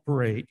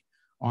operate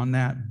on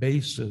that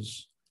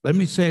basis. Let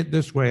me say it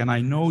this way, and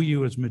I know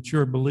you as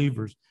mature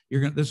believers,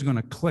 this is going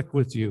to click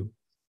with you.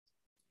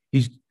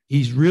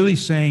 He's really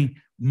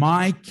saying,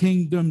 my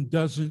kingdom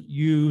doesn't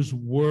use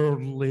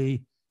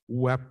worldly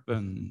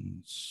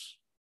weapons.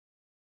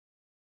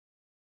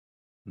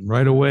 And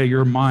right away,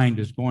 your mind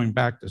is going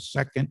back to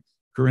 2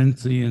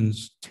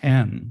 Corinthians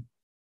 10,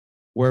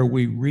 where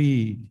we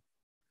read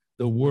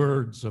the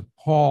words of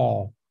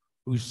Paul,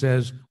 who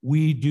says,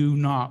 we do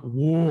not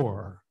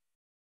war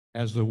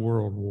as the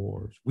world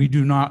wars.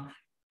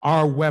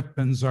 Our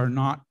weapons are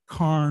not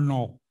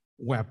carnal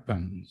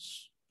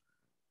weapons.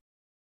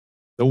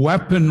 The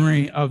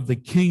weaponry of the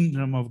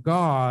kingdom of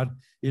God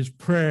is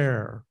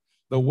prayer.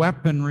 The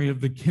weaponry of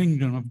the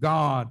kingdom of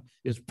God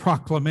is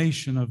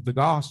proclamation of the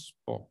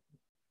gospel.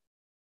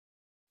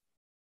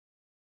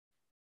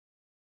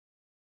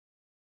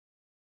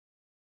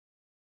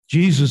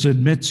 Jesus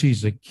admits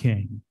he's a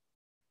king.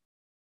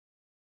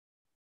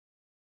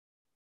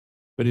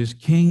 But his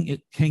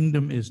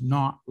kingdom is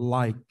not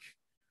like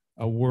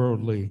a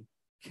worldly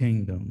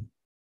kingdom.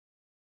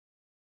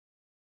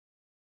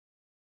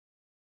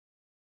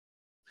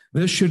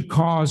 This should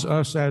cause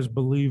us as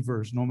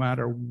believers, no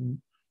matter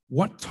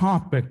what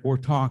topic we're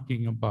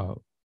talking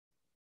about.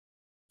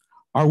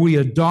 Are we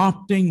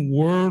adopting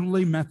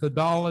worldly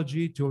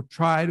methodology to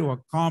try to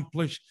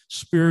accomplish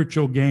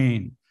spiritual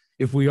gain?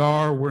 If we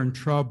are, we're in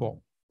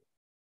trouble.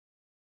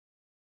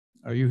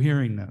 Are you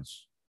hearing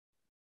this?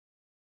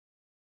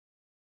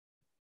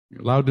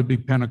 You're allowed to be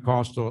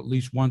Pentecostal at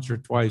least once or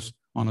twice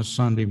on a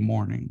Sunday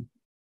morning.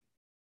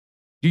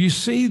 Do you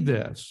see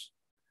this?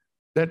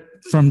 That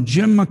from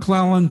Jim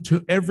McClellan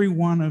to every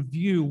one of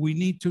you, we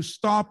need to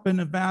stop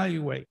and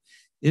evaluate.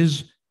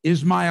 Is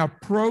my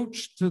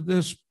approach to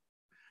this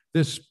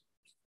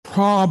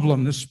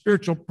problem, this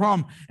spiritual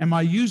problem, am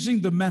I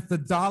using the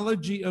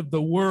methodology of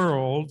the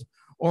world,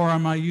 or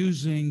am I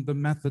using the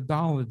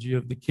methodology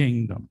of the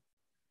kingdom?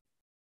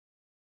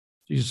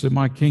 Jesus said,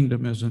 my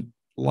kingdom isn't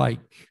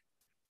like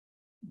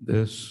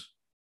this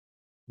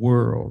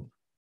world.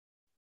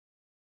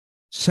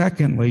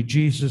 Secondly,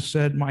 Jesus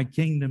said, my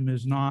kingdom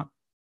is not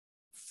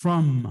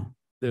from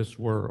this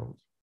world.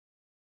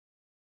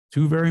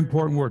 Two very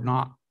important words,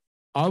 not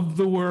of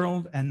the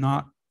world and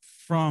not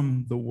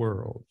from the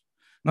world.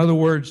 In other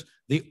words,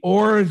 the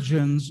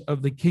origins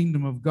of the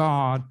kingdom of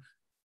God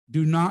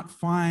do not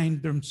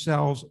find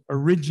themselves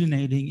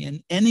originating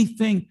in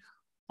anything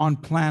on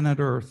planet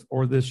Earth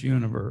or this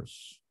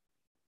universe.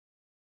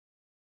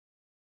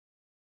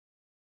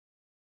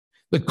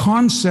 The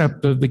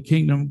concept of the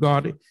kingdom of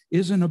God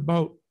isn't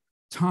about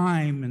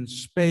time and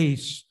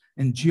space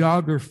and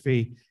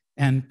geography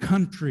and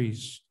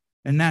countries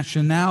and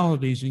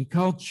nationalities and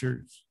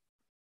cultures.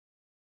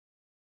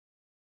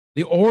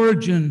 The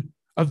origin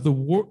of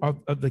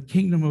the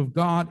kingdom of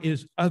God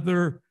is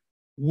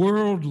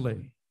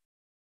otherworldly.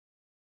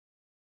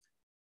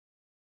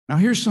 Now,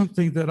 here's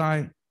something that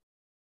I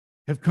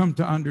have come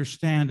to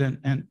understand,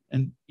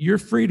 and you're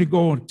free to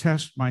go and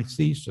test my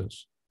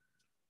thesis.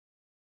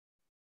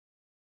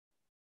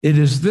 It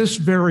is this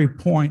very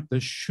point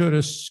that should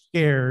have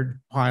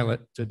scared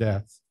Pilate to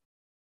death.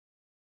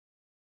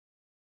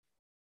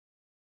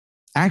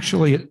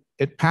 Actually,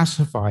 it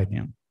pacified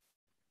him.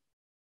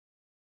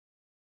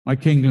 My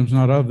kingdom's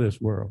not of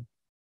this world.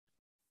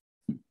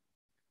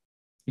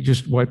 He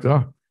just wiped it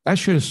off. That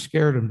should have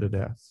scared him to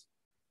death.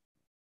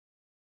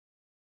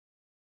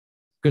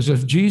 Because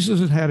if Jesus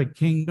had had a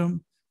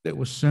kingdom that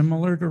was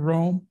similar to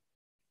Rome,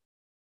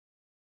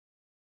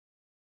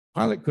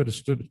 Pilate could have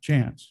stood a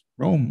chance.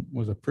 Rome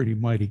was a pretty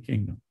mighty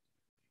kingdom.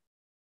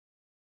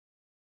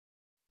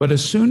 But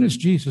as soon as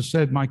Jesus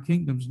said, my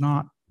kingdom's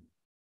not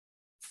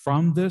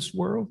from this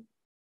world,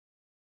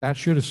 that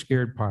should have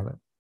scared Pilate.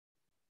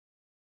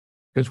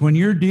 Because when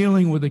you're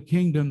dealing with a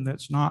kingdom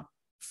that's not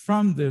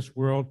from this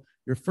world,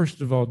 you're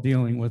first of all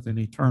dealing with an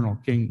eternal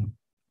kingdom.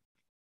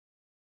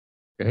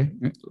 Okay?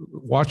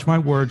 Watch my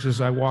words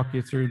as I walk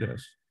you through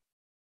this.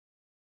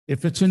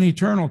 If it's an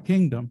eternal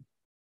kingdom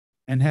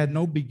and had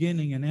no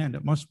beginning and end,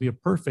 it must be a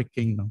perfect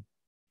kingdom.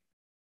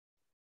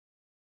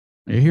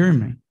 Are you hearing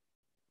me?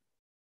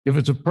 If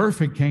it's a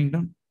perfect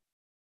kingdom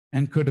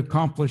and could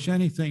accomplish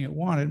anything it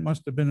wanted, it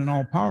must have been an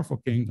all-powerful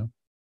kingdom.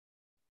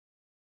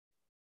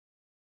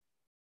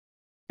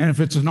 And if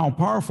it's an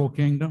all-powerful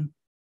kingdom,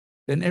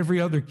 then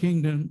every other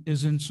kingdom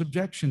is in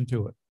subjection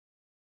to it.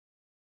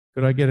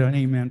 Could I get an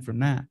amen from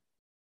that?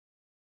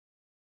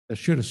 That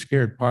should have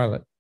scared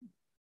Pilate.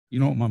 You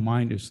know what my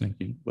mind is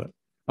thinking, but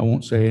I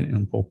won't say it in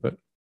a pulpit.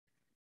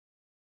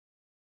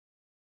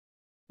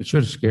 It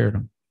should have scared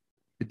him.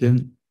 It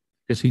didn't,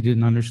 because he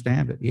didn't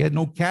understand it. He had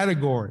no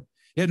category.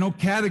 He had no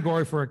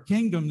category for a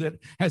kingdom that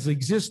has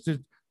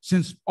existed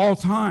since all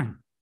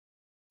time.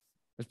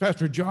 As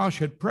Pastor Josh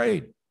had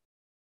prayed,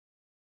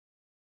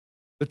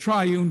 the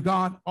triune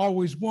God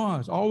always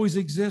was, always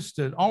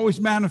existed, always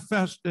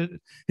manifested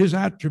his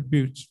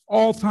attributes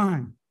all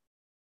time.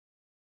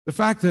 The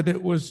fact that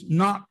it was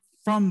not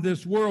from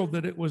this world,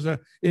 that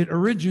it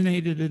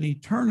originated in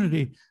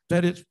eternity,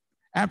 that it's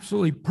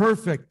absolutely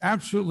perfect,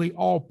 absolutely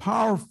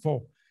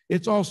all-powerful.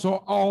 It's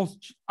also all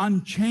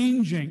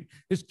unchanging.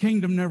 His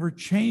kingdom never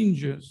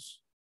changes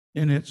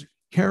in its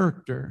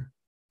character.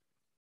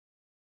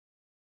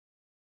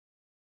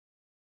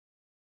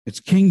 Its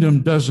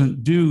kingdom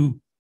doesn't do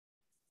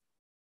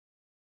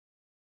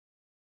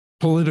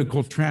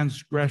political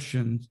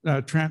transactions.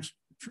 The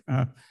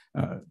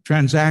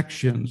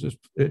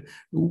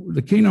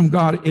kingdom of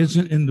God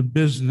isn't in the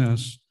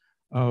business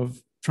of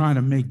trying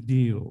to make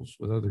deals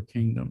with other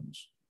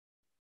kingdoms.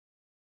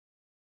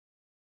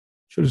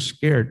 Should have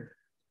scared.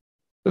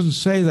 Doesn't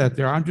say that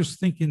there. I'm just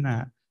thinking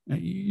that. Now,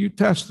 you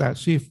test that.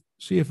 See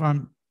if I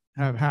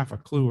have half a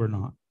clue or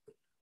not.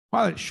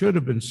 Pilate should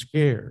have been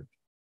scared.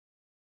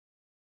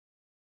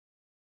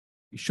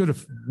 He should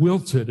have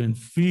wilted in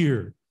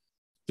fear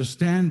to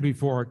stand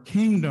before a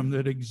kingdom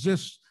that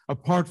exists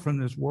apart from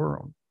this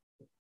world,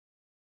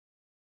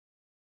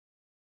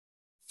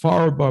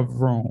 far above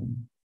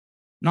Rome,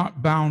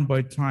 not bound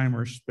by time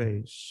or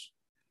space.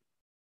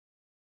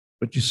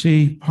 But you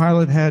see,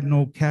 Pilate had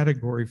no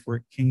category for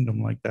a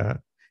kingdom like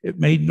that. It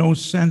made no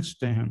sense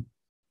to him.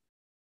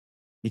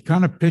 He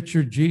kind of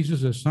pictured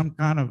Jesus as some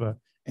kind of an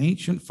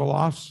ancient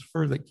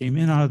philosopher that came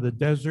in out of the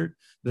desert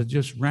that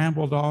just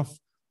rambled off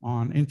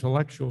on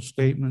intellectual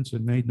statements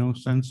and made no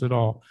sense at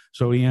all.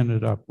 So he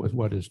ended up with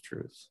what is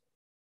truth.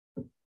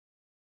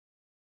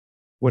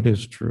 What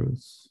is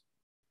truth?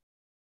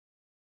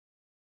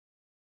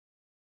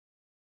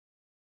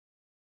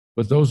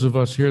 But those of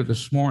us here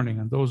this morning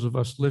and those of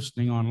us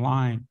listening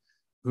online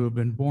who have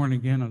been born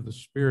again of the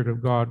Spirit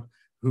of God,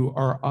 who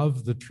are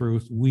of the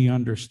truth, we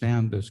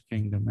understand this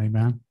kingdom.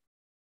 Amen.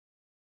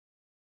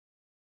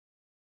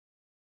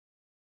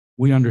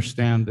 We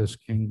understand this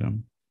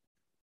kingdom.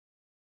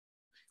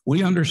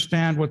 We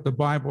understand what the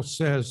Bible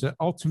says, that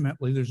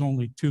ultimately there's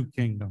only two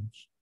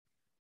kingdoms.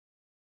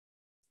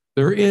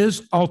 There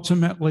is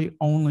ultimately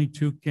only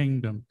two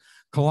kingdoms.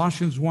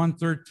 Colossians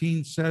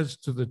 1:13 says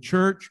to the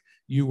church,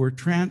 you were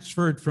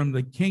transferred from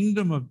the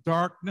kingdom of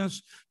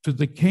darkness to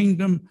the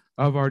kingdom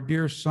of our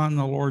dear Son,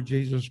 the Lord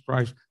Jesus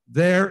Christ.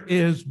 There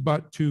is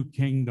but two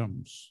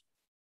kingdoms.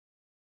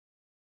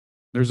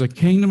 There's a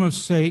kingdom of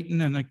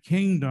Satan and a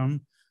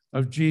kingdom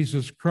of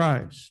Jesus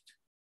Christ.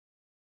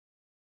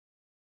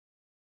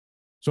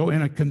 So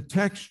in a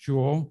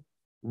contextual,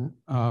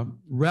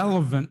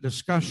 relevant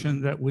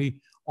discussion that we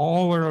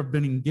all have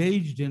been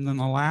engaged in the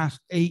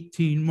last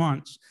 18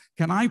 months,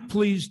 can I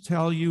please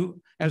tell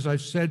you, as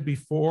I've said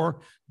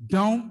before,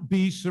 don't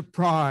be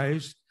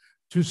surprised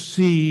to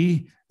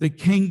see the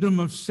kingdom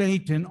of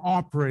Satan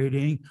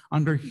operating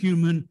under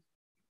human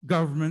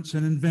governments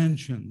and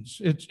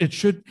inventions. It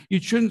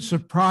shouldn't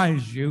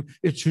surprise you.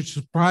 It should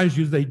surprise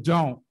you they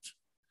don't.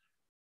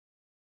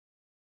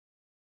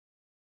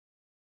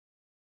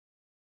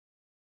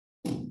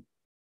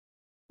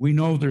 We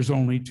know there's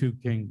only two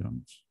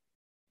kingdoms.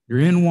 You're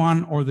in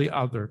one or the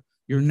other.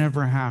 You're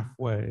never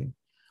halfway.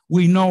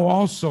 We know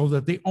also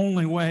that the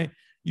only way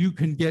you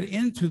can get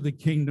into the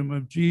kingdom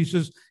of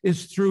Jesus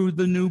is through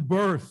the new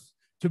birth,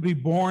 to be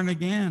born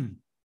again.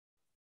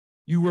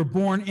 You were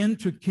born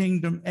into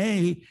kingdom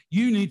A.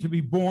 You need to be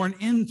born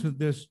into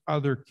this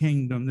other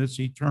kingdom,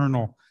 this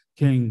eternal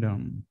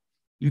kingdom.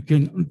 You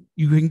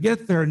can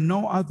get there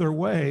no other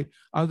way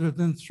other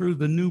than through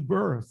the new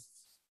birth.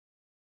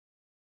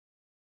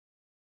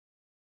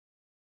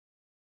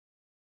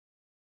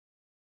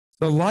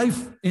 The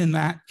life in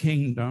that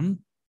kingdom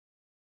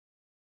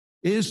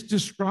is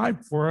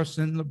described for us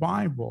in the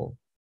Bible.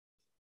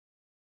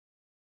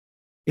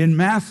 In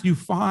Matthew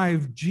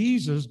 5,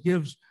 Jesus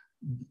gives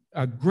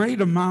a great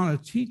amount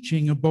of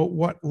teaching about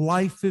what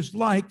life is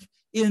like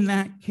in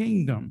that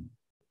kingdom.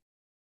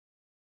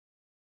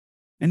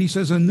 And he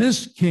says, in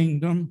this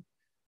kingdom,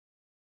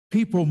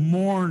 people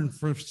mourn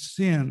for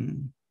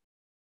sin.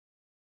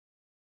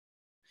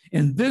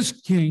 In this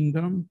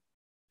kingdom,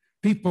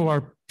 people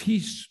are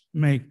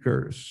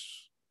peacemakers.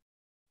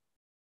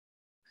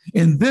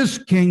 In this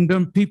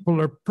kingdom, people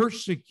are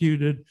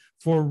persecuted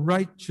for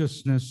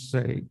righteousness'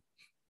 sake.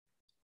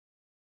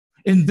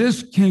 In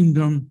this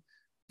kingdom,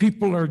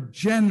 people are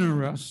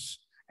generous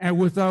and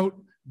without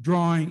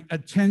drawing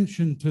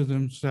attention to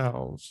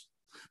themselves.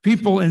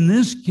 People in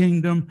this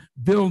kingdom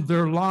build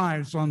their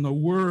lives on the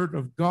word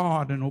of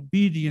God and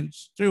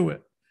obedience to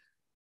it.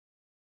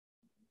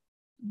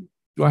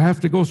 Do I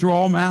have to go through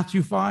all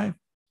Matthew 5?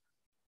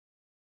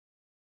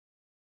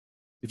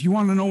 If you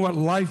want to know what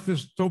life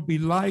is to be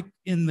like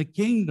in the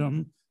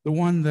kingdom, the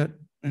one that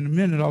in a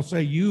minute I'll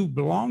say you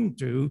belong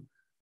to,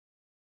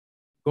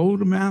 go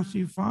to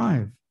Matthew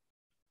 5.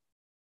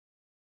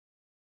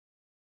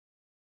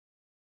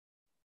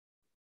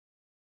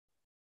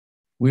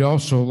 We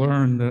also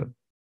learn that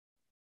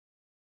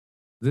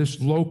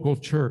this local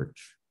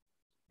church,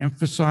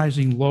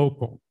 emphasizing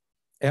local,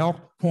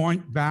 Elk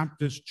Point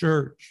Baptist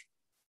Church,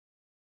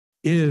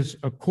 is,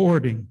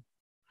 according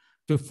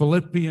to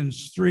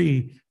Philippians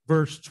 3,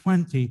 verse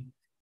 20,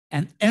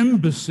 an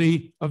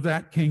embassy of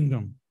that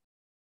kingdom.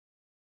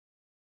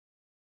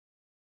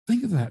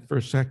 Think of that for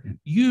a second.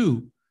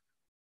 You,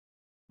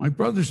 my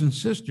brothers and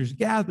sisters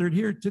gathered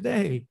here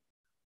today,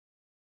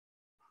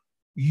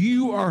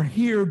 you are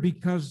here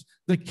because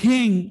the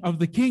king of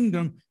the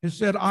kingdom has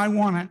said, I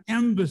want an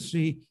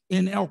embassy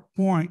in Elk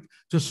Point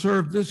to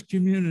serve this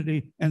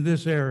community and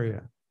this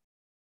area.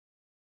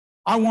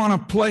 I want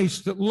a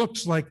place that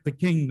looks like the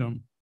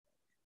kingdom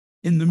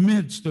in the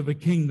midst of a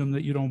kingdom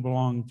that you don't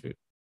belong to.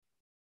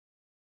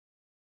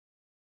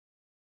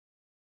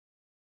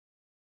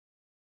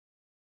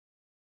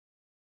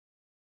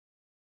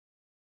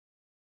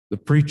 The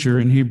preacher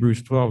in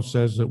Hebrews 12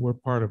 says that we're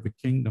part of a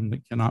kingdom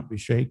that cannot be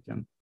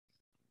shaken.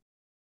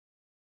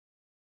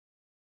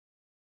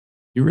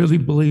 You really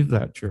believe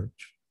that,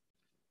 church?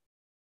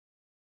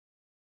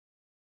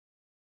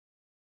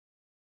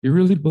 You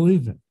really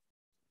believe it?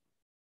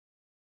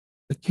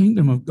 The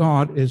kingdom of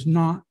God is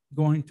not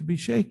going to be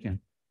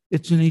shaken.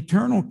 It's an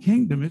eternal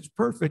kingdom. It's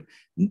perfect.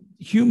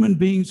 Human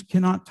beings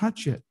cannot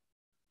touch it.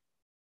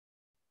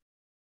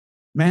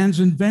 Man's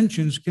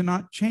inventions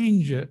cannot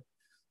change it.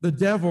 The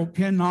devil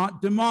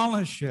cannot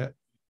demolish it.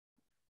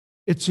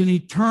 It's an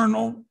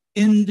eternal,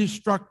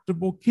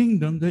 indestructible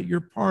kingdom that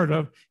you're part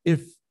of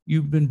if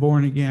you've been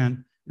born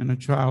again and a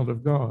child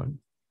of God.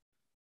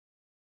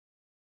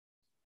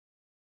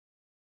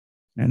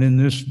 And in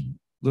this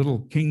little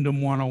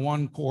Kingdom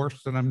 101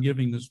 course that I'm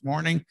giving this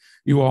morning,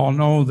 you all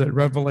know that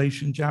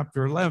Revelation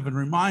chapter 11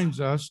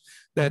 reminds us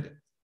that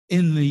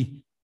in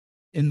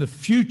the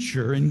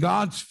future, in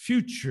God's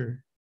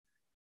future,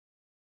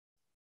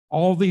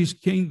 All these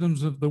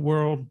kingdoms of the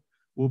world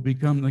will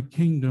become the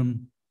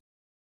kingdom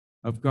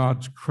of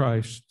God's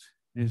Christ,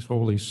 his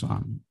Holy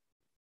Son.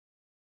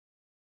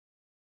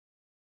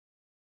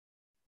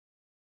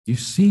 Do you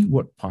see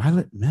what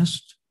Pilate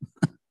missed?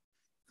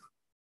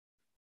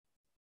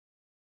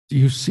 Do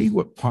you see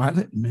what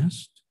Pilate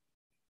missed?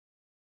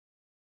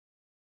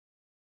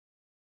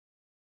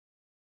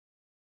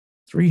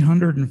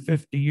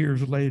 350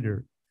 years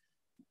later,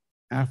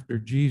 after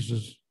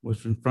Jesus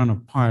was in front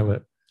of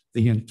Pilate,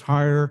 the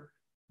entire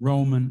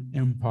Roman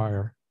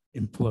Empire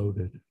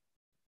imploded.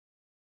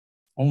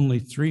 Only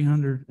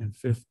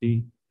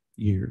 350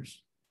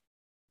 years.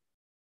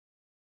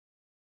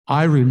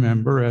 I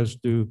remember, as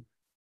do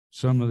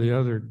some of the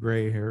other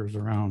gray hairs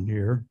around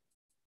here,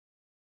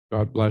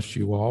 God bless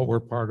you all,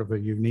 we're part of a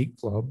unique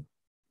club.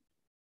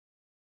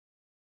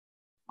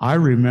 I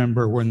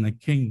remember when the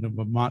kingdom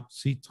of Mao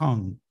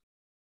Zedong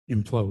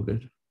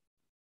imploded.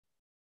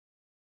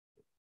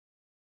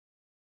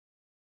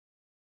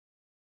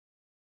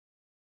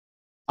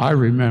 I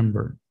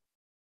remember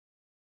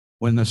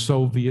when the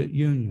Soviet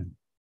Union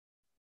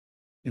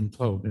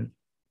imploded.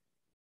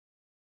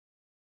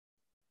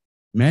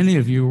 Many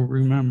of you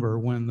remember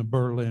when the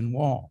Berlin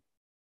Wall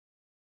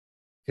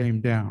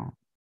came down.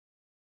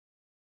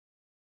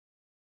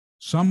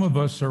 Some of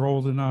us are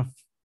old enough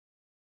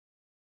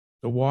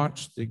to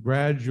watch the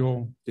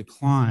gradual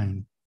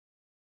decline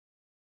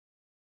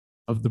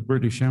of the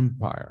British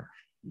Empire.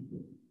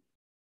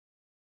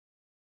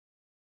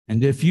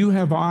 And if you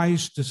have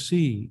eyes to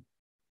see,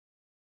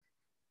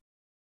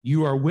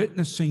 you are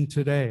witnessing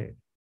today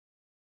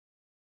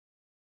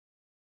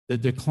the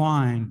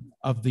decline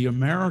of the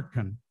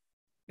American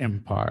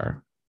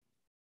empire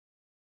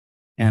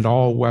and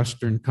all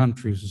Western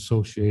countries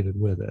associated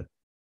with it.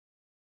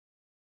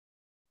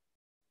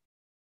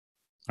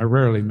 I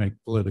rarely make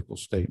political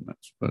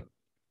statements, but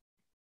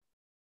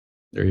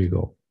there you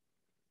go.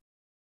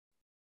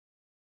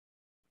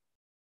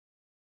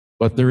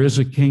 But there is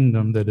a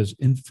kingdom that is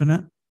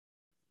infinite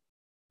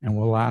and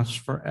will last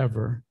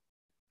forever.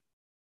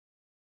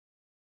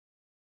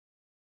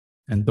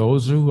 And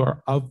those who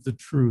are of the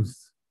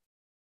truth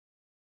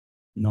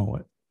know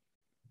it.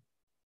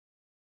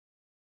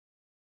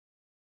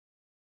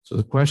 So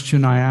the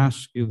question I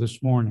ask you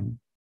this morning,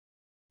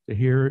 to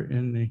hear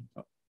in the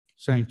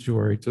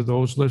sanctuary, to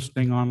those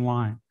listening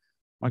online,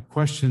 my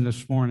question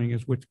this morning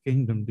is, which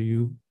kingdom do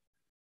you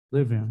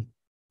live in?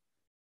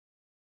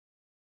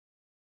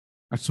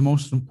 That's the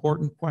most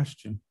important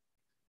question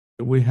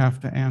that we have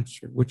to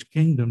answer. Which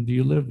kingdom do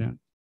you live in?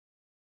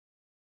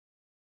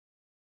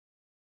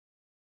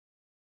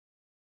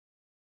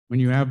 When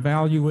you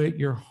evaluate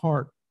your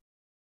heart,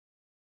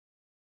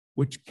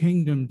 which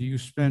kingdom do you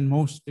spend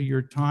most of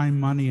your time,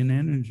 money, and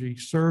energy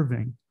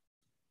serving?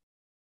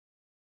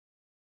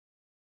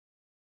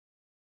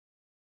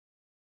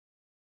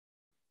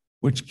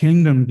 Which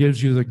kingdom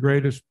gives you the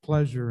greatest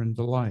pleasure and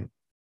delight?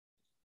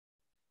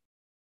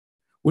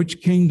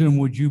 Which kingdom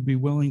would you be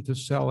willing to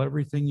sell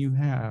everything you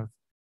have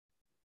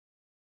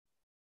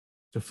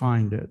to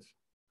find it?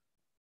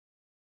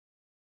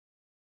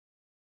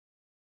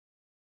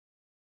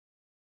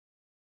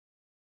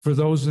 For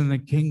those in the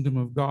kingdom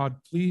of God,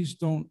 please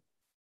don't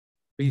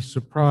be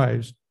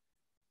surprised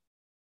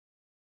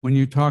when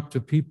you talk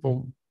to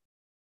people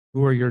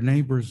who are your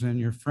neighbors and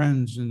your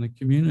friends in the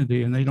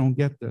community and they don't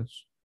get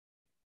this.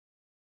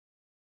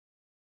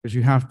 Because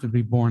you have to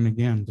be born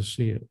again to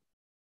see it.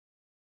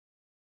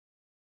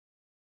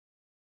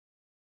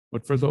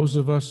 But for those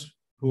of us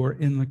who are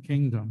in the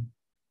kingdom,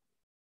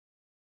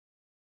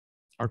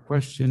 our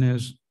question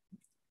is,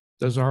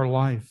 does our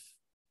life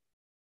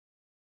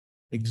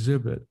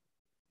exhibit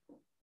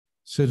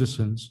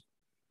citizens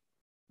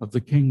of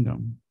the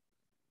kingdom?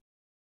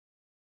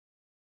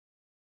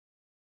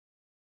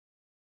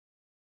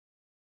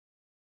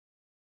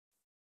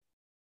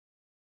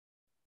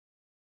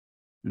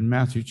 In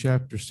Matthew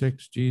chapter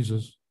 6,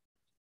 Jesus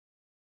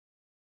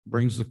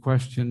brings the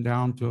question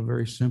down to a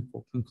very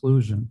simple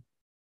conclusion.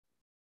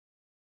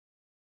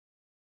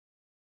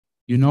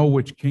 You know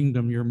which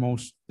kingdom you're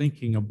most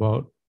thinking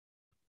about,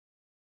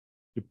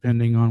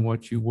 depending on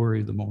what you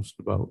worry the most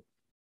about.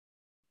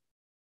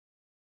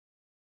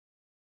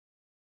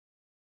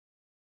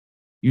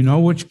 You know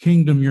which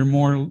kingdom you're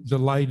more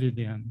delighted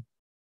in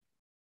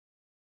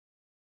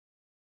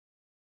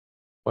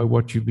by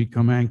what you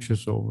become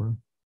anxious over.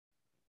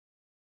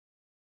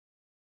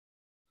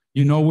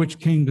 You know which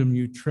kingdom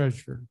you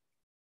treasure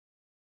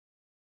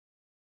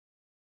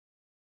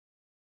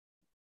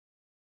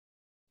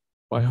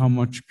by how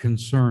much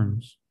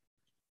concerns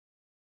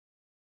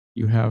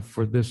you have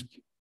for this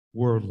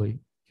worldly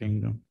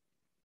kingdom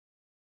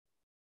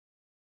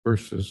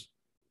versus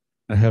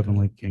the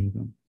heavenly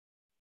kingdom.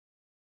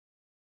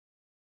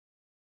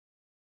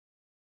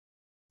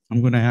 I'm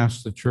going to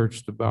ask the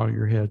church to bow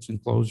your heads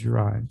and close your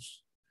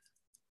eyes.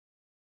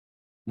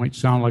 Might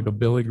sound like a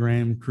Billy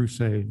Graham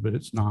crusade, but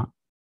it's not.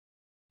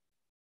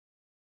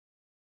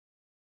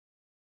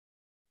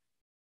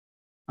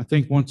 I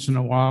think once in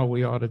a while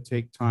we ought to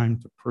take time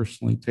to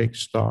personally take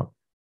stock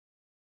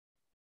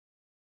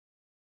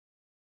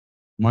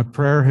My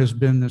prayer has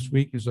been this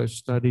week as I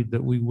studied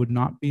that we would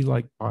not be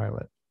like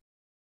Pilate,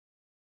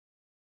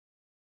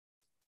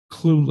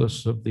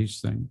 clueless of these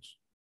things.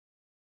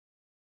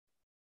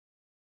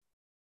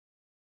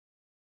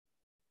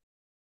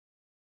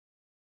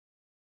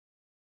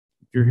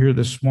 If you're here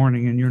this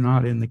morning and you're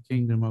not in the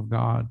kingdom of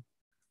God,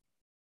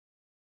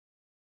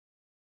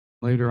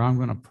 later I'm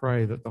going to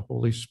pray that the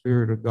Holy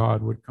Spirit of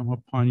God would come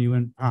upon you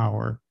in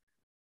power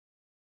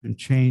and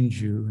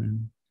change you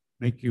and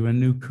make you a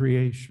new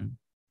creation.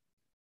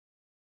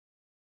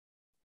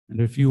 And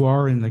if you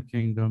are in the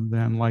kingdom,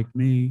 then like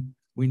me,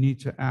 we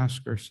need to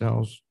ask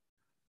ourselves,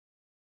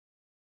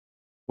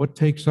 what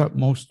takes up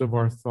most of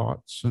our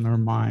thoughts and our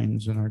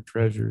minds and our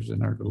treasures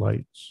and our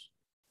delights?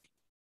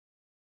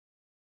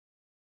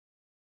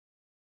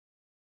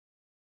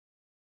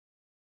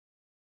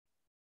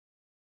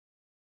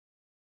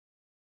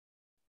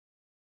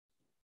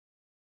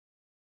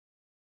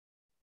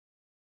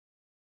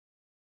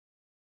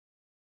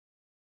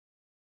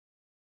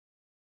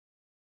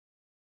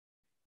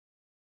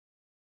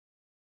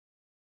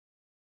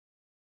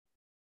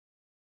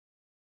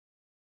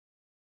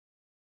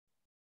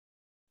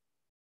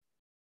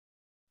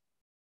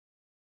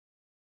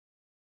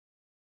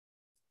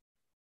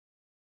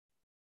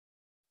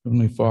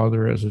 Heavenly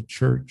Father, as a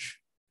church,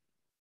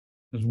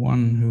 as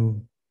one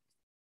who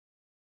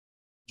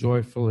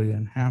joyfully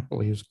and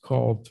happily is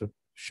called to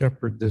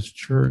shepherd this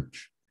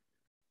church,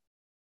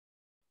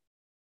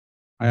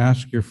 I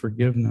ask your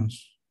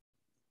forgiveness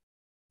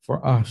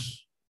for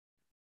us,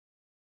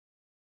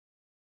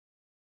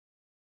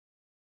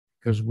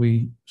 because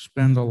we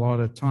spend a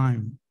lot of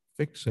time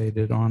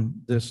fixated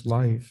on this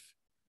life,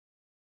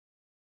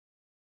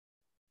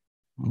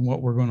 on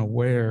what we're going to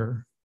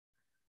wear,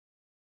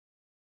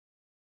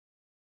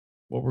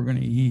 what we're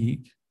going to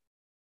eat,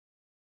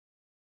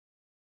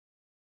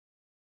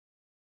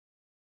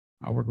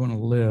 how we're going to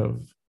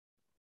live.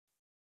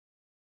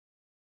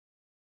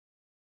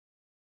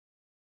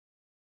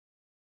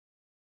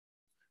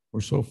 We're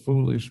so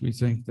foolish, we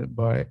think that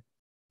by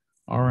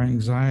our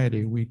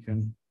anxiety, we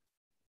can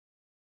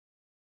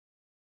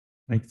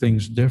make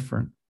things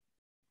different.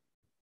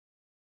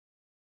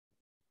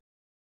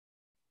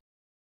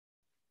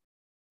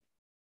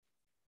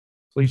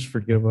 Please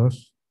forgive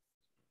us.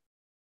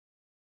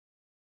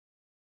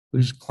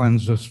 Please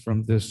cleanse us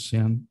from this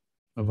sin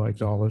of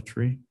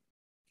idolatry.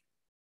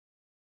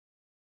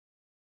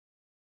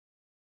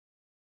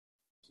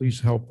 Please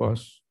help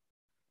us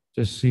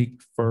to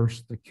seek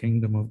first the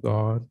kingdom of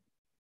God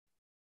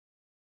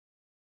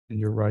and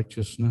your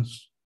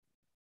righteousness.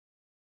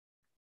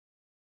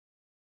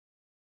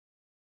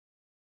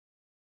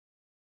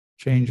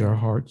 Change our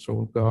hearts,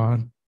 O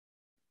God.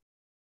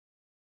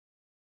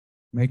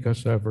 Make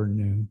us ever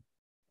new.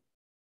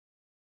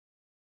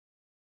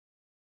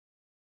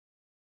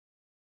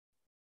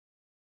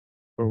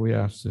 For we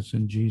ask this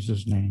in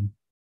Jesus' name.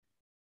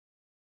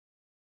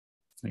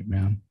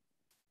 Amen.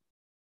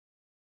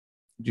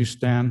 Would you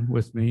stand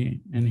with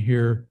me and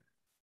hear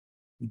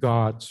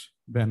God's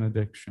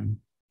benediction?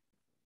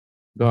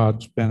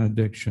 God's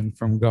benediction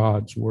from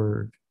God's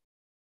word.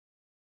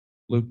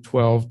 Luke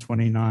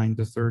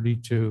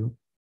 12:29-32.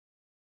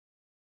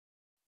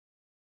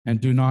 And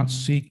do not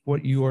seek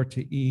what you are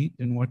to eat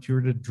and what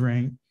you're to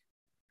drink,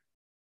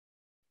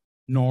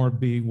 nor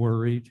be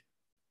worried.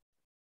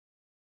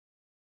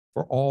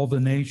 For all the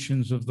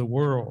nations of the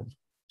world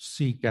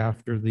seek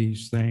after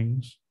these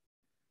things,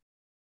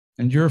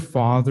 and your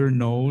Father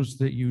knows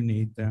that you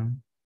need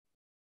them.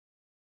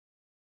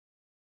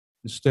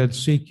 Instead,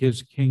 seek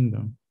his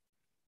kingdom,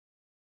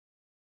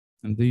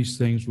 and these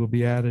things will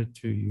be added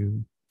to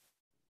you.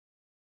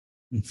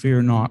 And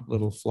fear not,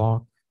 little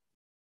flock.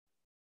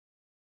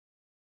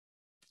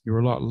 You were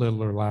a lot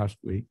littler last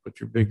week, but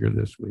you're bigger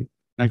this week.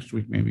 Next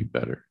week may be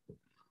better.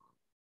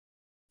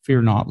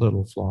 Fear not,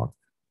 little flock.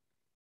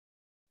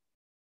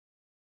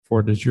 For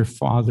it is your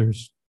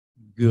Father's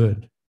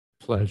good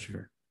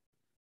pleasure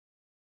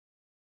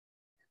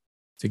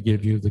to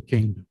give you the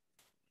kingdom.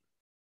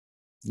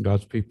 And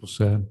God's people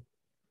said,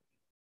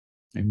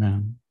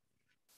 amen.